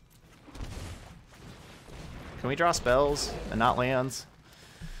 Can we draw spells and not lands?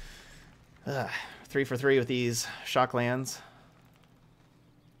 3 for 3 with these shock lands.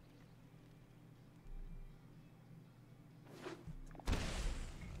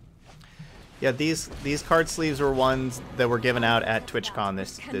 Yeah, these card sleeves were ones that were given out at TwitchCon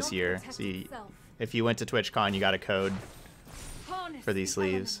this year. So if you went to TwitchCon, you got a code for these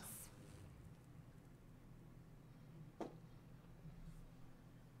sleeves.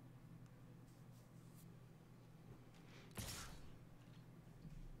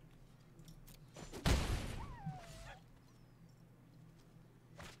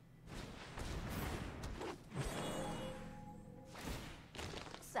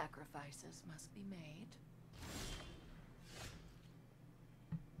 must be made.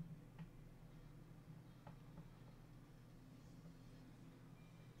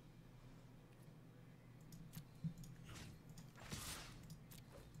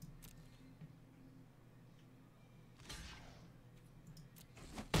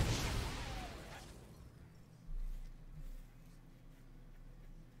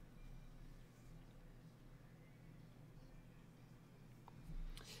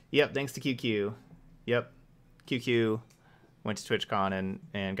 Yep, thanks to QQ. Yep, QQ went to TwitchCon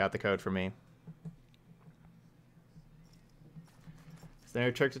and got the code for me. Is there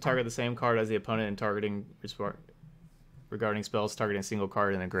a trick to target the same card as the opponent in targeting regarding spells targeting a single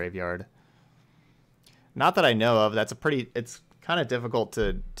card in a graveyard? Not that I know of. That's a pretty... It's kind of difficult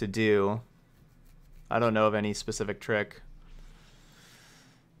to do. I don't know of any specific trick.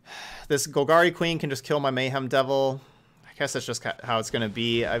 This Golgari Queen can just kill my Mayhem Devil. I guess that's just how it's going to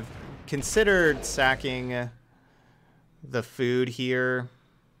be. I've considered sacking the food here.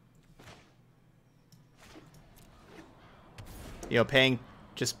 You know, paying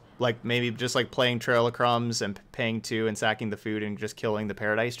just like maybe just like playing Trail of Crumbs and paying 2 and sacking the food and just killing the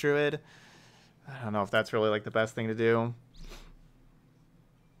Paradise Druid. I don't know if that's really like the best thing to do.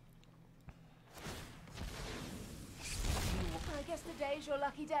 I guess today's your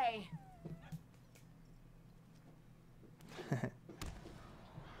lucky day.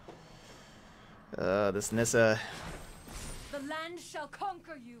 This Nissa. The land shall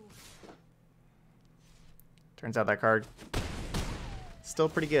conquer you. Turns out that card still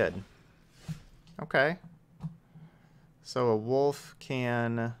pretty good. Okay. So a wolf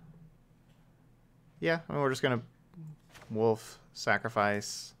can... Yeah, I mean, we're just gonna wolf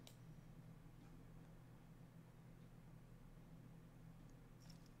sacrifice.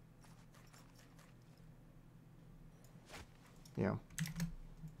 Yeah.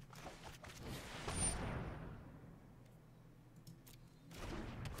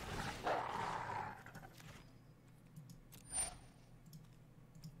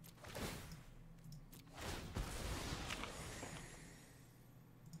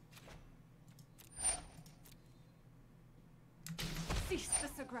 Cease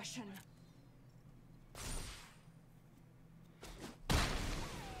this aggression.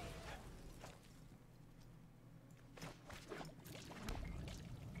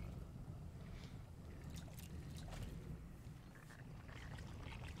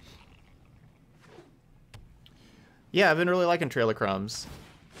 Yeah, I've been really liking Trail of Crumbs.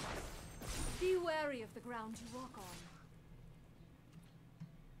 Be wary of the ground you walk on.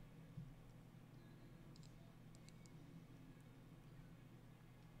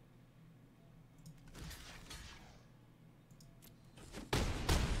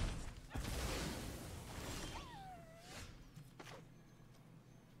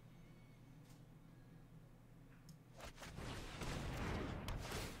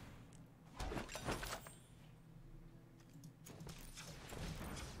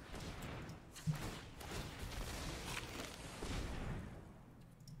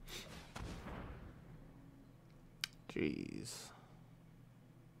 Jeez.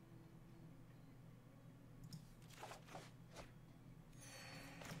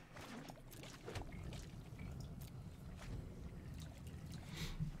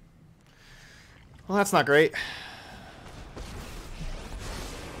 Well, that's not great.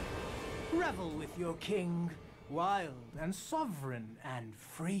 Revel with your king, wild and sovereign and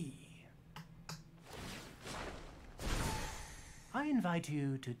free. I invite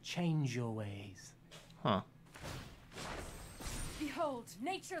you to change your ways. Huh. Behold,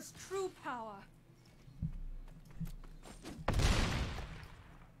 nature's true power.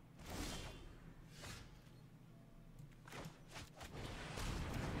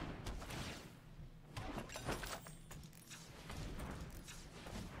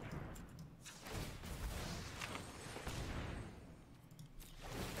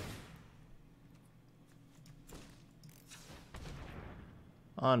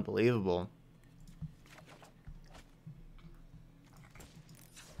 Unbelievable.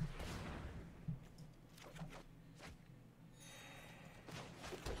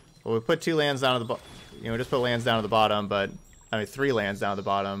 Well, we put 2 lands down to the bottom. You know, we just put lands down to the bottom, but... I mean, 3 lands down to the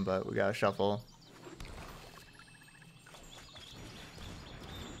bottom, but we gotta shuffle.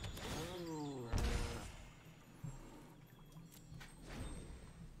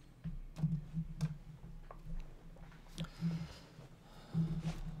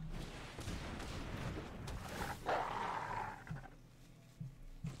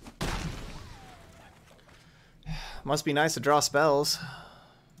 Must be nice to draw spells.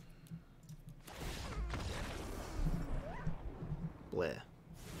 Bleh.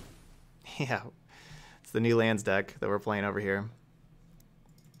 Yeah, It's the new lands deck that we're playing over here.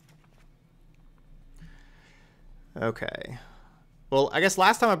 Okay. Well, I guess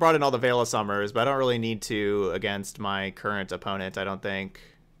last time I brought in all the Veil of Summers, but I don't really need to against my current opponent, I don't think.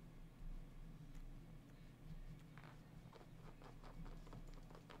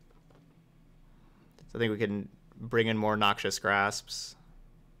 So I think we can bring in more Noxious Grasps.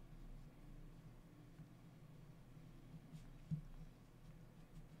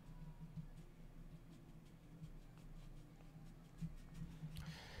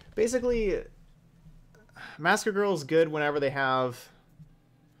 Basically, Masker Girl's good whenever they have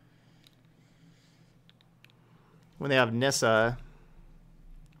Nissa.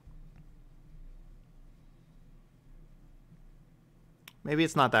 Maybe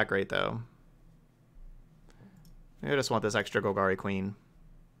it's not that great though. Maybe I just want this extra Golgari Queen.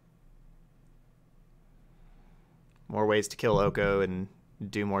 More ways to kill Oko and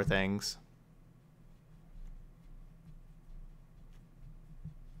do more things.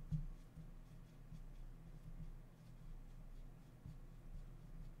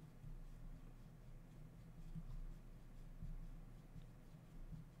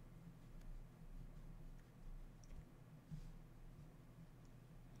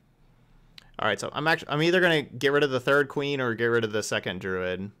 All right, so I'm either gonna get rid of the third queen or get rid of the second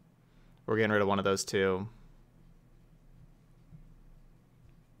druid. We're getting rid of one of those two.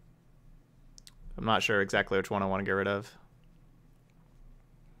 I'm not sure exactly which one I want to get rid of.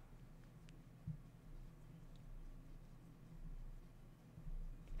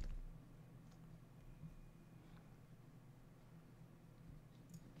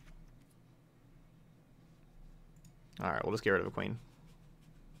 All right, we'll just get rid of a queen.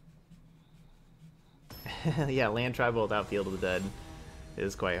 Yeah, land tribal without Field of the Dead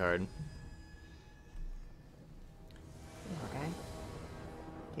is quite hard. Okay.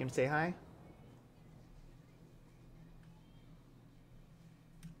 Came to say hi?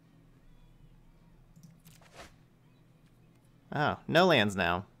 Oh, no lands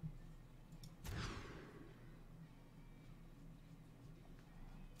now.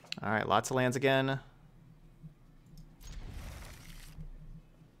 Alright, lots of lands again.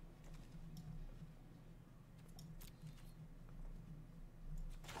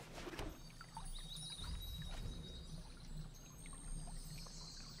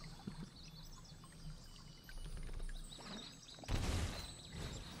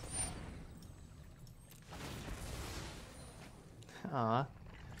 Aw.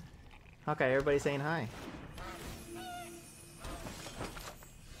 Okay, everybody's saying hi.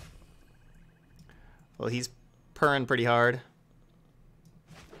 Well, he's purring pretty hard.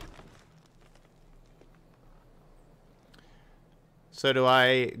 So do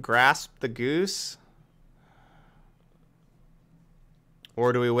I grasp the goose?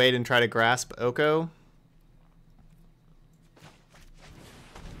 Or do we wait and try to grasp Oko?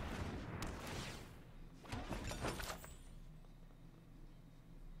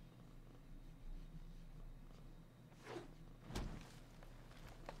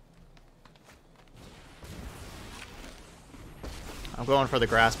 I'm going for the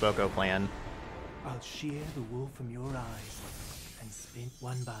grasp Oko plan. I'll shear the wool from your eyes and splint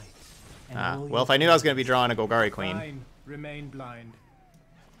one bite. And Well, if I knew I was going to be drawing a Golgari Queen. Fine. Remain blind.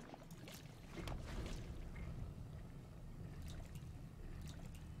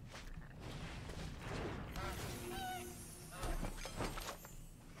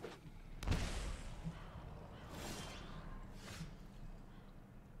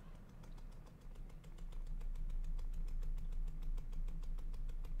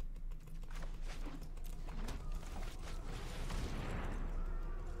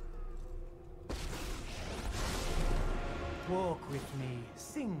 Walk with me,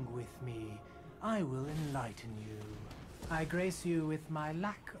 sing with me, I will enlighten you. I grace you with my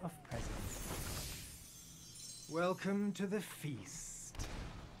lack of presence. Welcome to the feast.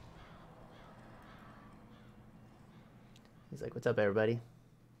 He's like, what's up, everybody?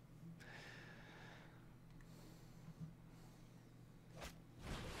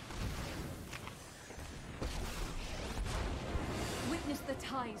 Witness the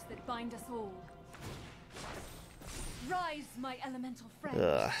ties that bind us all. Rise, my elemental friend.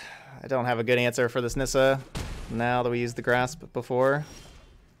 Ugh, I don't have a good answer for this Nissa now that we used the grasp before.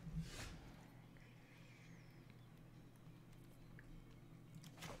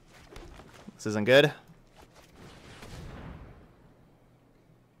 This isn't good.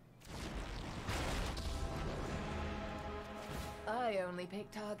 I only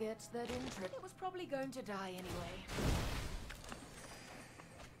pick targets that interest. It was probably going to die anyway.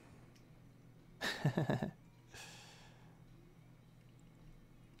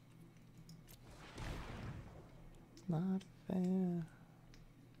 Not fair.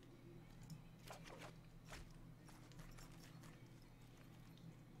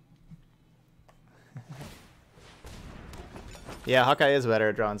 Yeah, Hawkeye is better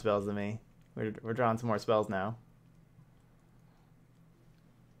at drawing spells than me. We're drawing some more spells now.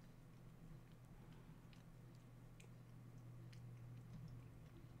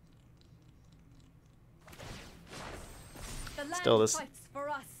 Still this.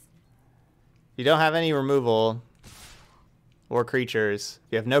 You don't have any removal or creatures.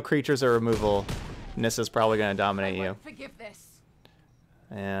 If you have no creatures or removal, Nissa's probably going to dominate you. Forgive this.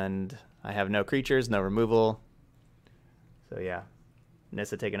 And I have no creatures, no removal. So yeah,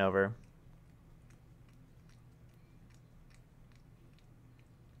 Nissa taking over.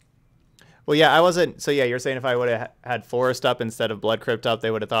 Well, yeah, I wasn't. So yeah, you're saying if I would have had Forest up instead of Blood Crypt up,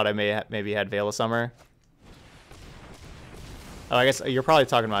 they would have thought I maybe had Veil of Summer. Oh, I guess you're probably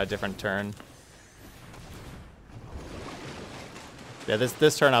talking about a different turn. Yeah,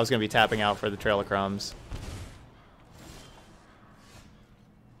 this turn I was gonna be tapping out for the Trail of Crumbs.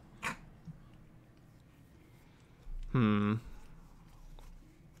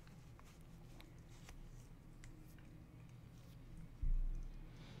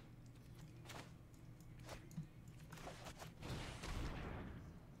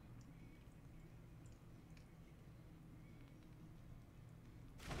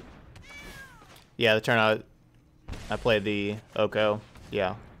 Yeah, the turn I played the Oko.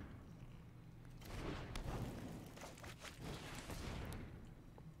 Yeah.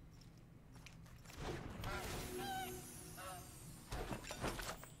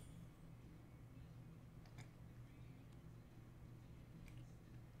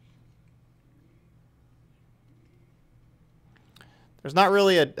 There's not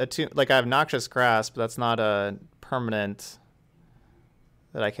really a like I have Noxious Grasp, but that's not a permanent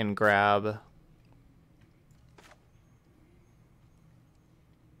that I can grab.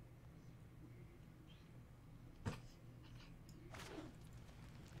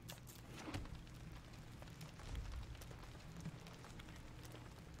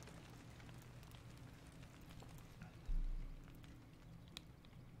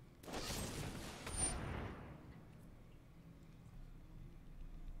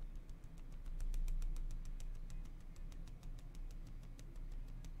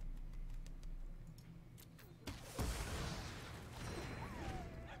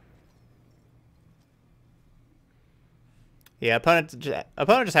 Yeah, opponent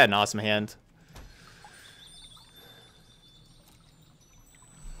just had an awesome hand.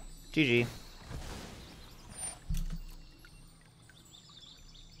 GG.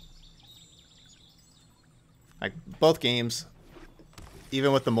 Like both games,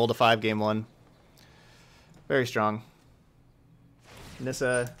 even with the Mold of 5 game 1, very strong.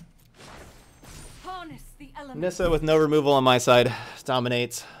 Nissa with no removal on my side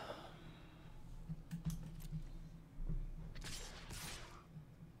dominates.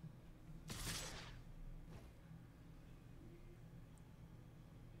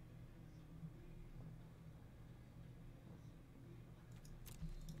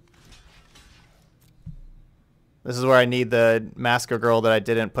 This is where I need the Masker Girl that I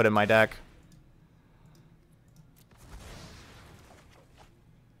didn't put in my deck.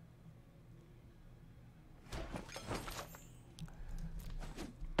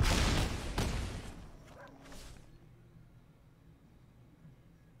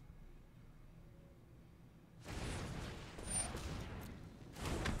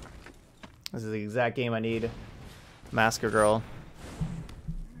 This is the exact game I need. Masker Girl.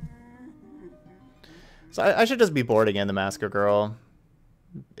 So I should just be bored again, the Masker Girl.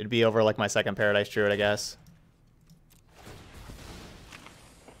 It'd be over like my second Paradise Druid, I guess.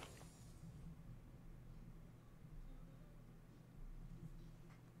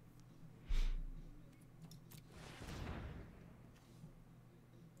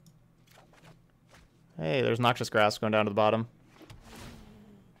 Hey, there's Noxious Grasp going down to the bottom.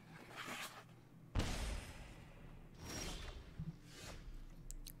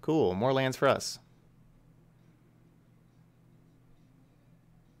 Cool, more lands for us.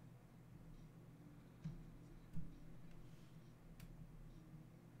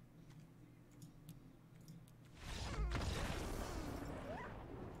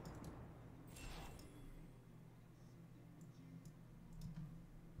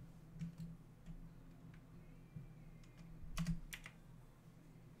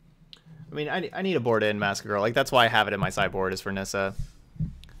 I mean, I need a board in Masker Girl. Like, that's why I have it in my sideboard, is for Nissa.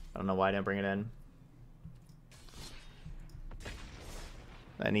 I don't know why I didn't bring it in.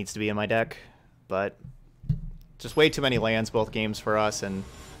 That needs to be in my deck, but just way too many lands both games for us, and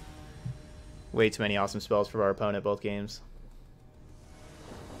Way too many awesome spells for our opponent both games.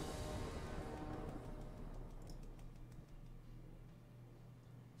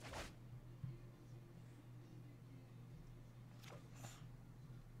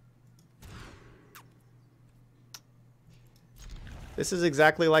 This is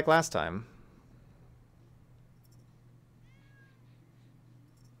exactly like last time.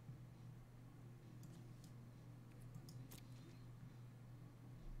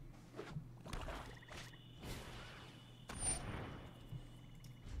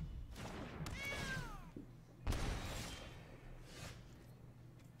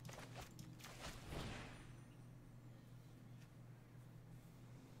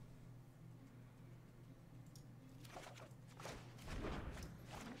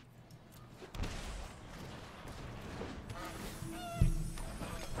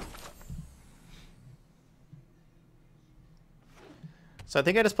 So I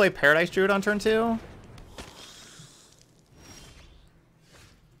think I just play Paradise Druid on turn 2.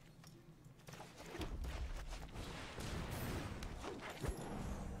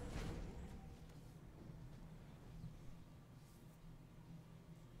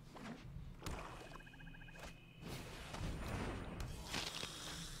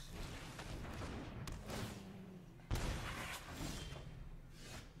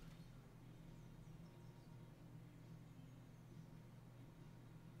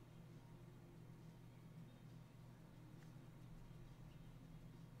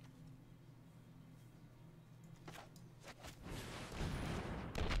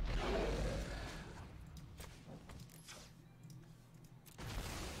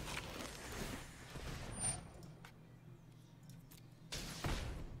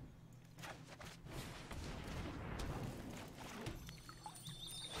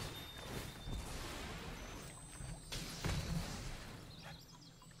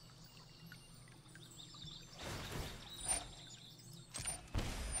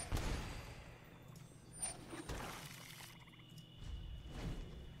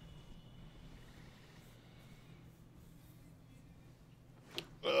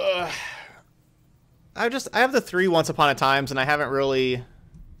 I have the 3 Once Upon a Times, and I haven't really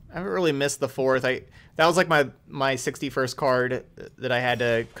missed the 4th. That was like my 61st card that I had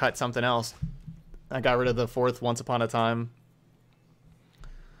to cut something else. I got rid of the 4th Once Upon a Time.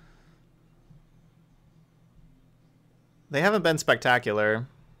 They haven't been spectacular.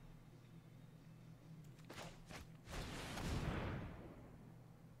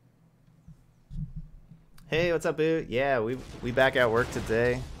 Hey, what's up, Boo? Yeah, we back at work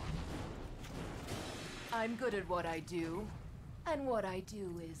today. I'm good at what I do, and what I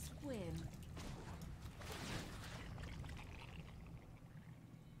do is win.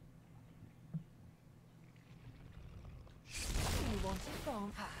 You want a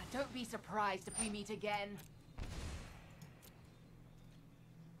phone? Don't be surprised if we meet again.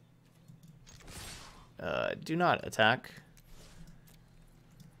 Do not attack.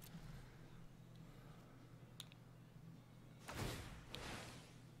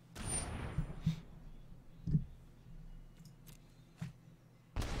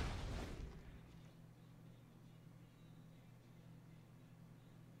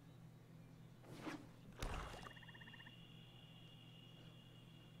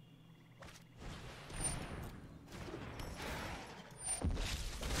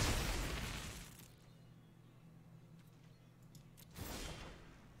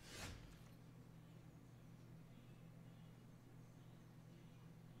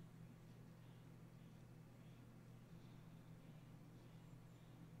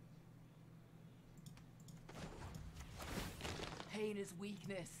 Pain is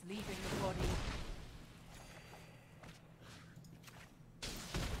weakness, leaving the body.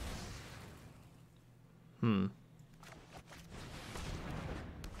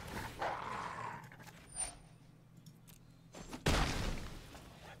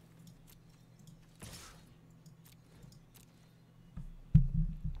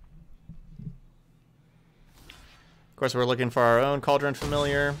 Of course, we're looking for our own Cauldron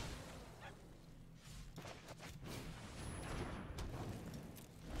Familiar.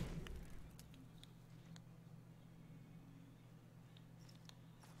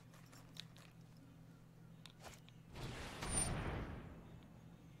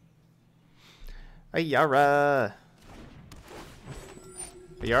 Ayara.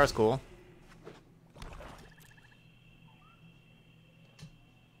 Ayara's cool.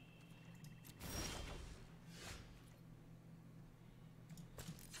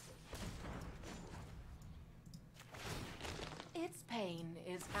 Its pain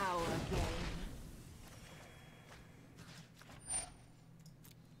is our gain.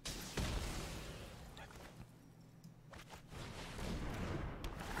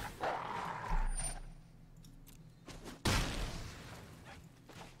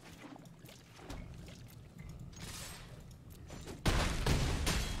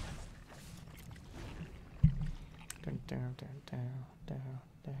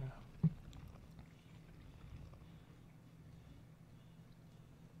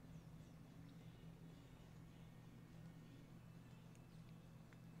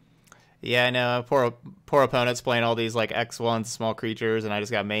 Yeah, I know. Poor opponents playing all these like X1s, small creatures, and I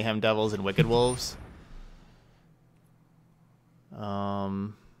just got Mayhem Devils and Wicked Wolves.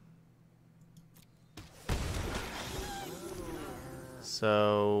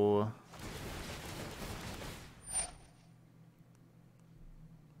 So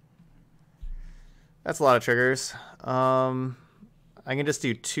that's a lot of triggers. I can just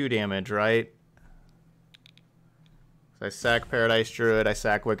do 2 damage, right? So I sack Paradise Druid, I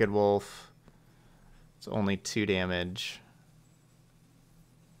sack Wicked Wolf. It's only 2 damage.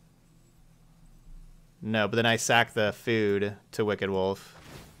 No, but then I sack the food to Wicked Wolf.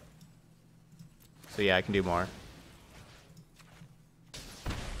 So yeah, I can do more.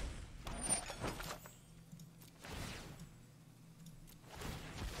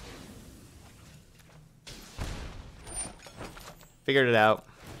 Figured it out.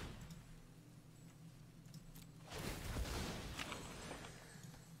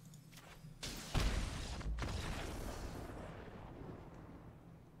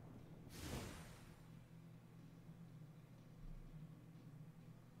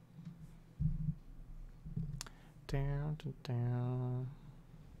 Down.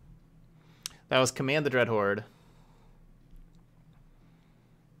 That was Command the Dread Horde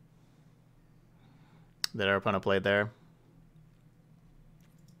that our opponent played there.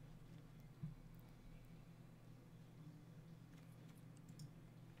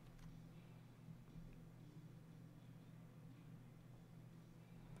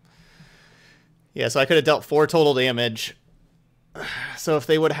 Yeah, so I could have dealt 4 total damage. So if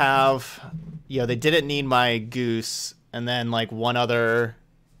they would have, they didn't need my Goose, and then like one other,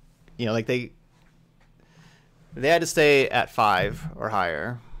 like they had to stay at 5 or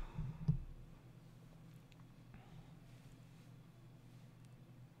higher.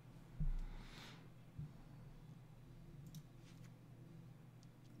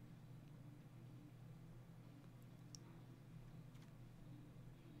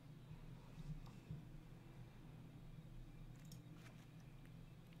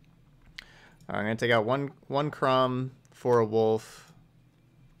 I'm going to take out one crumb for a wolf.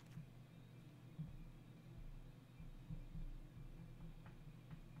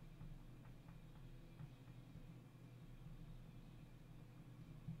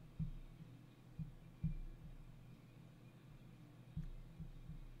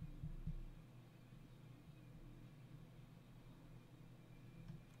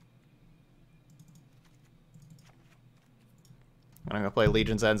 And I'm going to play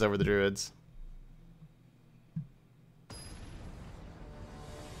Legion's Ends over the Druids.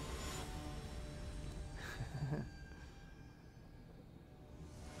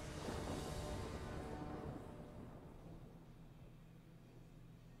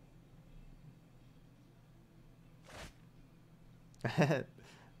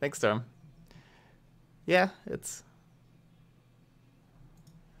 Thanks, Tom. Yeah,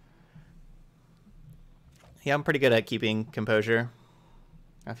 I'm pretty good at keeping composure,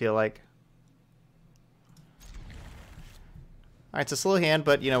 I feel like. Alright, it's a slow hand,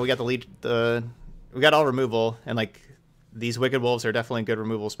 but, we got we got all removal, and, like, these Wicked Wolves are definitely good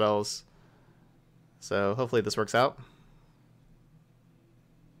removal spells. So, hopefully this works out.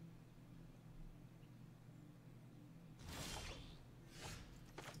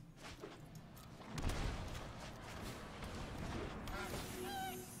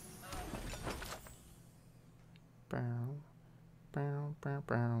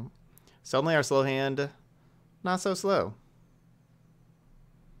 Suddenly our slow hand, not so slow.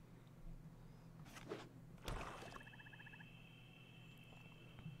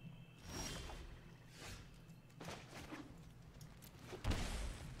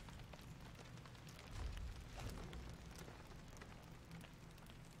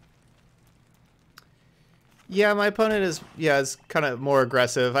 Yeah, my opponent is kind of more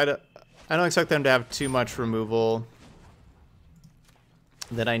aggressive. I don't expect them to have too much removal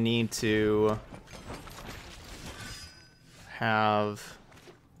that I need to have.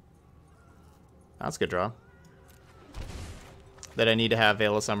 That's a good draw. That I need to have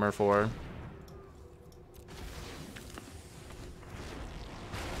Veil of Summer for.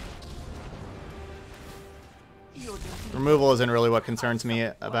 Removal isn't really what concerns me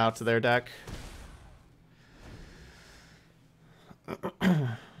about their deck.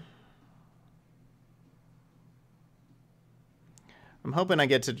 I'm hoping I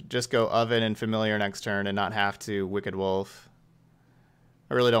get to just go Oven and Familiar next turn and not have to Wicked Wolf.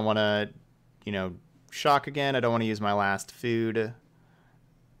 I really don't want to, shock again. I don't want to use my last food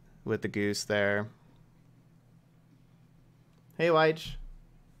with the goose there. Hey, Weich.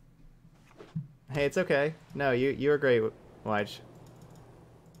 Hey, it's okay. No, you were great, Weich.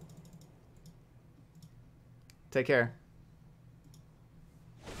 Take care.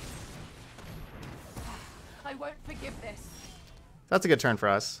 I won't forgive this. That's a good turn for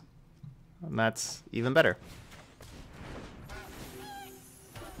us. And that's even better.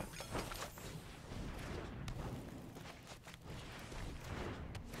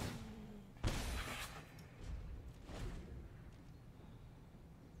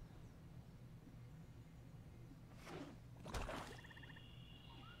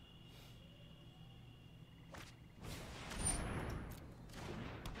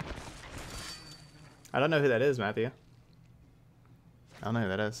 I don't know who that is, Matthew. I don't know who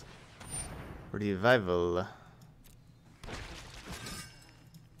that is. Revival.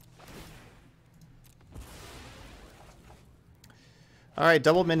 Alright,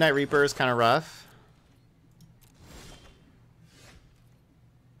 double Midnight Reaper is kind of rough.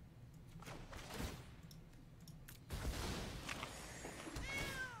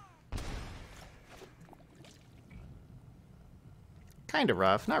 Kind of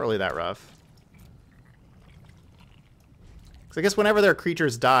rough. Not really that rough. Because I guess whenever their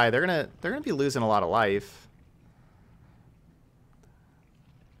creatures die, they're gonna be losing a lot of life.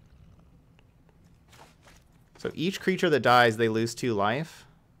 So each creature that dies, they lose 2 life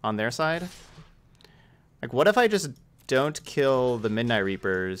on their side. Like, what if I just don't kill the Midnight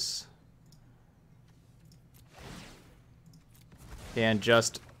Reapers and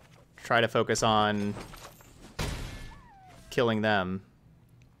just try to focus on killing them,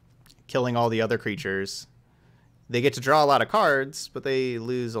 killing all the other creatures? They get to draw a lot of cards, but they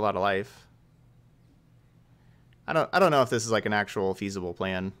lose a lot of life. I don't know if this is like an actual feasible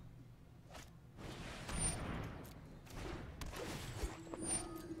plan.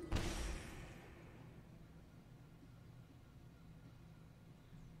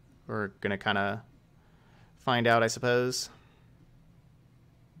 We're gonna kind of find out, I suppose.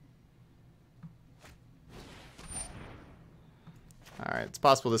 All right, it's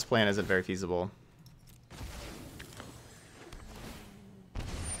possible this plan isn't very feasible.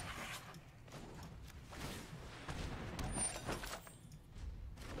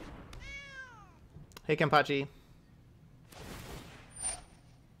 Hey, Kenpachi.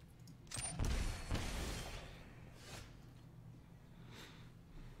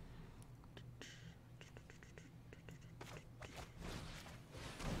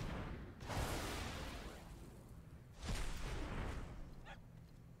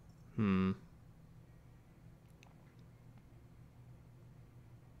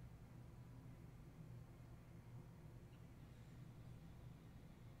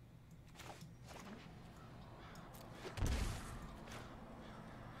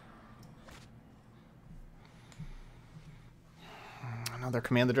 Another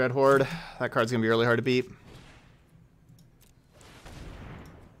Command the Dread Horde. That card's gonna be really hard to beat.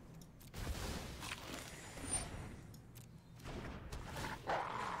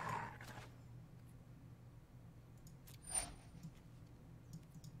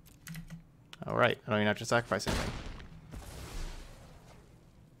 All right, I don't even have to sacrifice anything.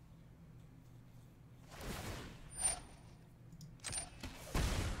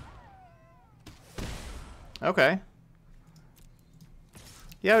 Okay.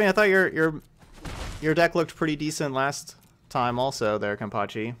 Yeah, I mean, I thought your deck looked pretty decent last time also there,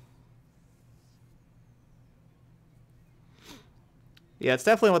 Kenpachi. Yeah, it's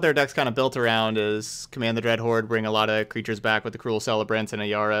definitely what their deck's kind of built around is Command the Dread Horde, bring a lot of creatures back with the Cruel Celebrants and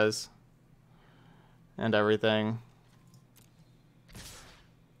Ayaras and everything.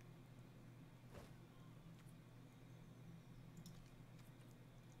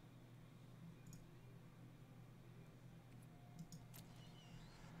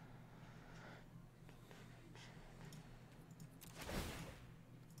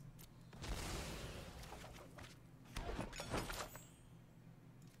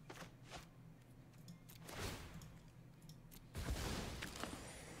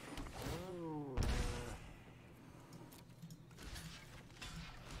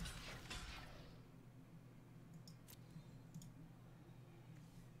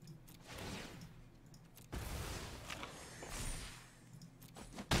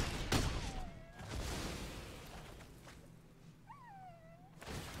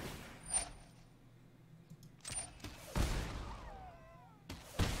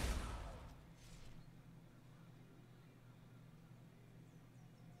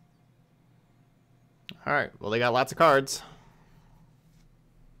 All right, well, they got lots of cards.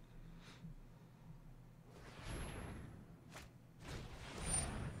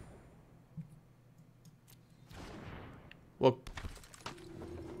 Well,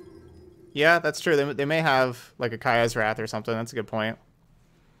 yeah, that's true. They may have like a Kaya's Wrath or something. That's a good point.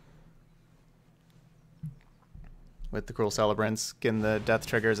 With the Cruel Celebrants, getting the death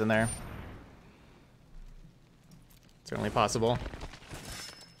triggers in there. Certainly possible.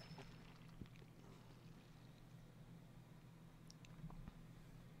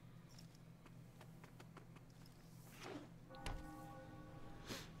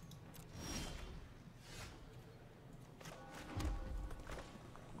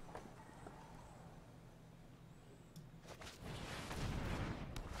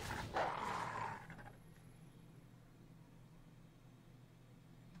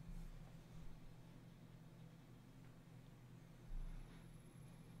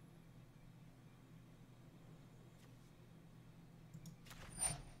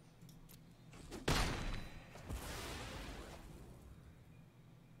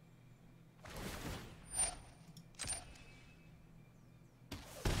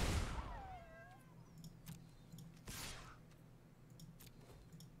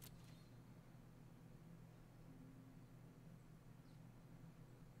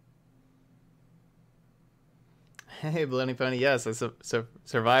 Hey, Baloney Pony, yes, I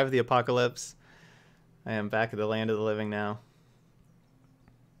survived the apocalypse. I am back at the land of the living now.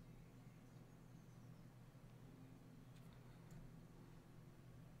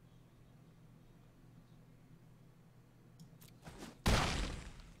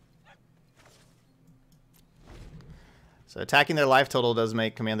 So attacking their life total does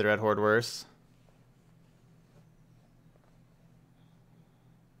make Command the Dread Horde worse.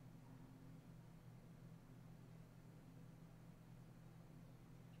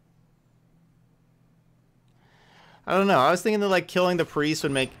 I don't know. I was thinking that like killing the priest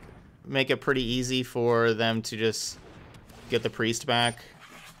would make it pretty easy for them to just get the priest back.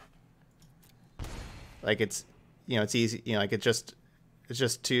 Like it's easy, like it's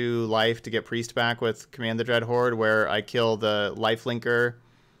just 2 life to get priest back with Command the Dread Horde, where I kill the life linker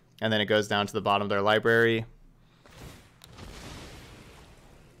and then it goes down to the bottom of their library.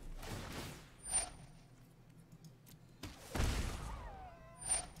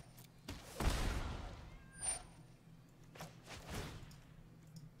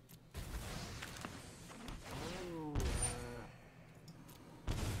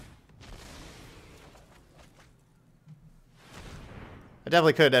 I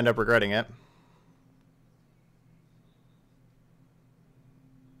definitely could end up regretting it.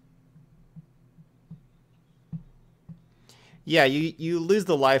 Yeah, you lose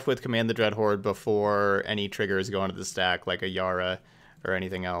the life with Command the Dread Horde before any triggers go into the stack, like a Yara or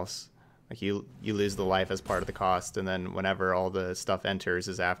anything else. Like you lose the life as part of the cost, and then whenever all the stuff enters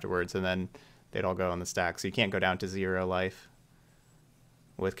is afterwards, and then they'd all go on the stack. So you can't go down to 0 life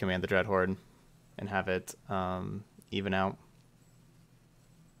with Command the Dread Horde and have it even out.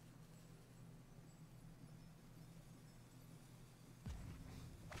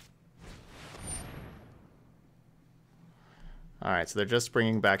 Alright, so they're just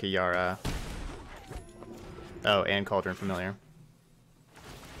bringing back a Yara. Oh, and Cauldron Familiar.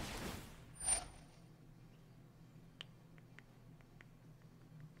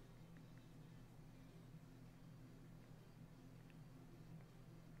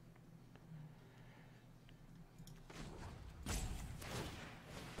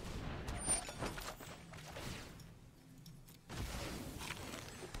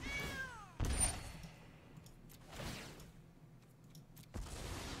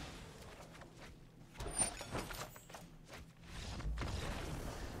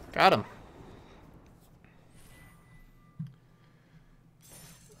 Got him.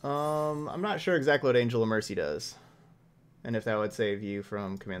 I'm not sure exactly what Angel of Mercy does, and if that would save you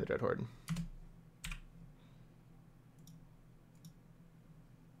from Command the Dread Horde.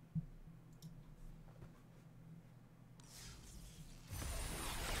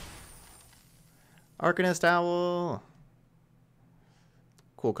 Arcanist Owl.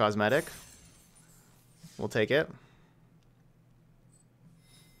 Cool cosmetic. We'll take it.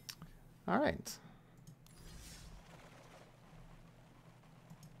 All right.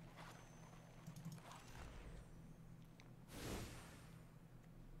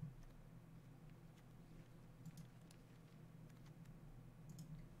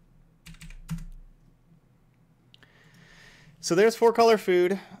 So there's 4-color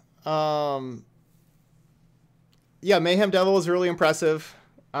food. Yeah, Mayhem Devil is really impressive.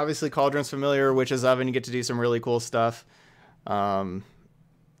 Obviously, Cauldron's familiar, Witch's Oven, you get to do some really cool stuff.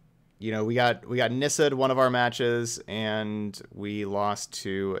 You know, we got Nissa'd one of our matches, and we lost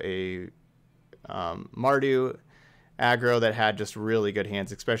to a Mardu aggro that had just really good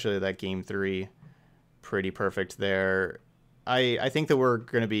hands, especially that game 3. Pretty perfect there. I think that we're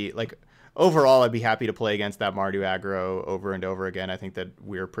going to be, like, overall, I'd be happy to play against that Mardu aggro over and over again. I think that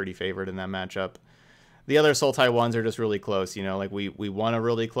we're pretty favored in that matchup. The other Sultai ones are just really close, you know, like we won a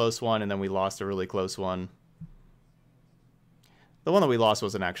really close one and then we lost a really close one. The one that we lost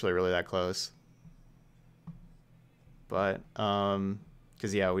wasn't actually really that close. But,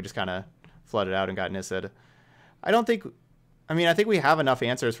 because, yeah, we just kind of flooded out and got Nissa'd. I think we have enough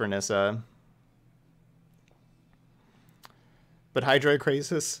answers for Nissa. But Hydroid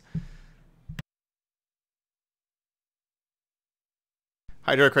Crisis...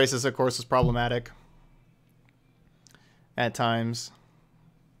 Hydroid Crisis, of course, is problematic at times.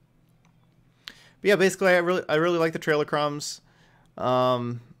 But yeah, basically, I really like the Trail of Crumbs. I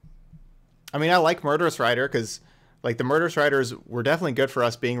mean, I like Murderous Rider because, like, the Murderous Riders were definitely good for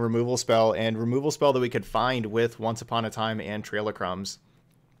us being removal spell and removal spell that we could find with Once Upon a Time and Trail of Crumbs.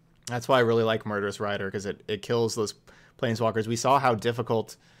 That's why I really like Murderous Rider, because it kills those Planeswalkers. We saw how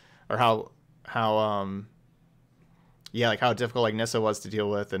difficult, or how difficult like Nissa was to deal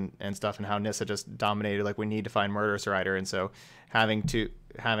with and stuff, and how Nissa just dominated. Like, we need to find Murderous Rider, and so having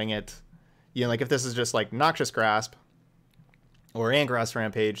it, you know, like if this is just like Noxious Grasp or Angrass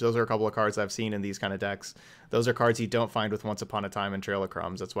Rampage, those are a couple of cards I've seen in these kind of decks. Those are cards you don't find with Once Upon a Time and Trail of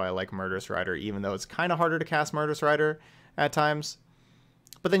Crumbs. That's why I like Murderous Rider, even though it's kind of harder to cast Murderous Rider at times.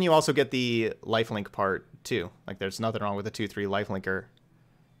 But then you also get the lifelink part too. Like, there's nothing wrong with a 2/3 lifelinker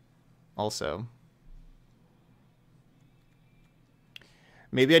also.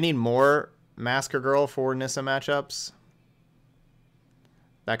 Maybe I need more Masker Girl for Nissa matchups.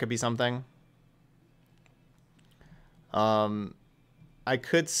 That could be something. I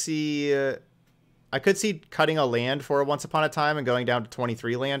could see cutting a land for Once Upon a Time and going down to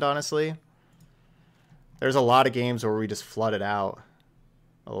 23 land, honestly. There's a lot of games where we just flooded out.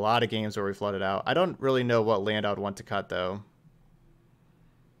 A lot of games where we flooded out. I don't really know what land I would want to cut, though.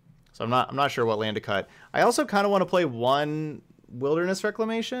 So I'm not sure what land to cut. I also kind of want to play one Wilderness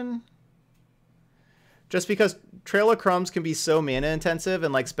Reclamation, just because Trail of Crumbs can be so mana intensive,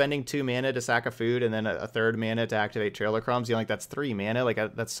 and like spending 2 mana to sack a food and then a 3rd mana to activate Trail of Crumbs, you know, like that's 3 mana. Like,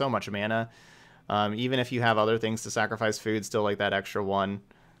 that's so much mana. Even if you have other things to sacrifice food, still like that extra 1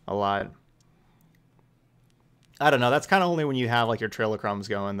 a lot. I don't know. That's kind of only when you have like your Trail of Crumbs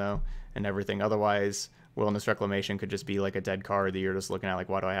going, though, and everything. Otherwise, Wilderness Reclamation could just be like a dead card that you're just looking at like,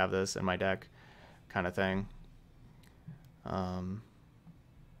 why do I have this in my deck, kind of thing.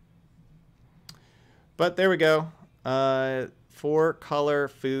 But there we go. 4-color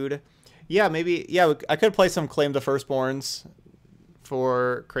food. Yeah, maybe. Yeah, I could play some Claim the Firstborns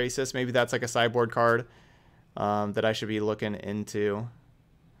for Krasis. Maybe that's like a sideboard card that I should be looking into.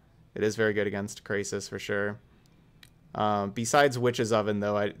 It is very good against Krasis for sure. Besides Witch's Oven,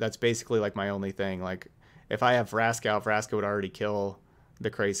 though, that's basically like my only thing. Like, if I have Vraska out, Vraska would already kill the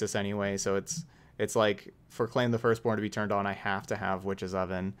Krasis anyway. So it's like, for Claim the Firstborn to be turned on, I have to have Witch's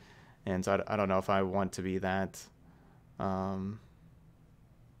Oven. And so I don't know if I want to be that, you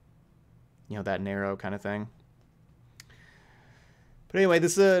know, that narrow kind of thing. But anyway,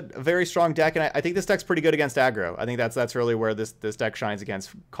 this is a very strong deck, and I think this deck's pretty good against aggro. I think that's really where this deck shines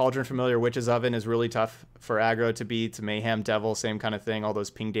against. Cauldron Familiar, Witch's Oven is really tough for aggro to beat. Mayhem Devil, same kind of thing. All those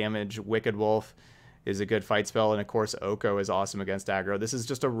ping damage. Wicked Wolf is a good fight spell, and of course Oko is awesome against aggro. This is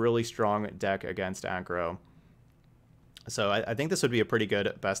just a really strong deck against aggro. So I think this would be a pretty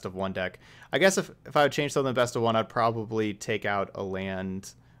good best of 1 deck. I guess if I would change something best of 1, I'd probably take out a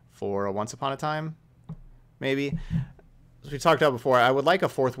land for a Once Upon a Time, maybe. As we talked about before, I would like a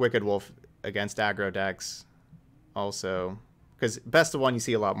 4th Wicked Wolf against aggro decks also, because best of 1 you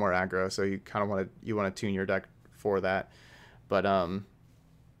see a lot more aggro, so you kind of want to tune your deck for that. But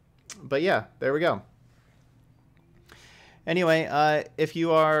yeah, there we go. Anyway, if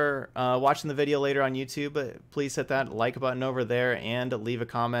you are watching the video later on YouTube, please hit that like button over there and leave a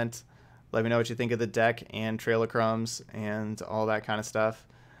comment. Let me know what you think of the deck and Trail of Crumbs and all that kind of stuff.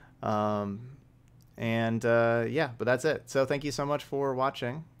 Yeah, but that's it. So thank you so much for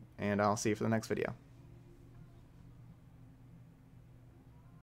watching, and I'll see you for the next video.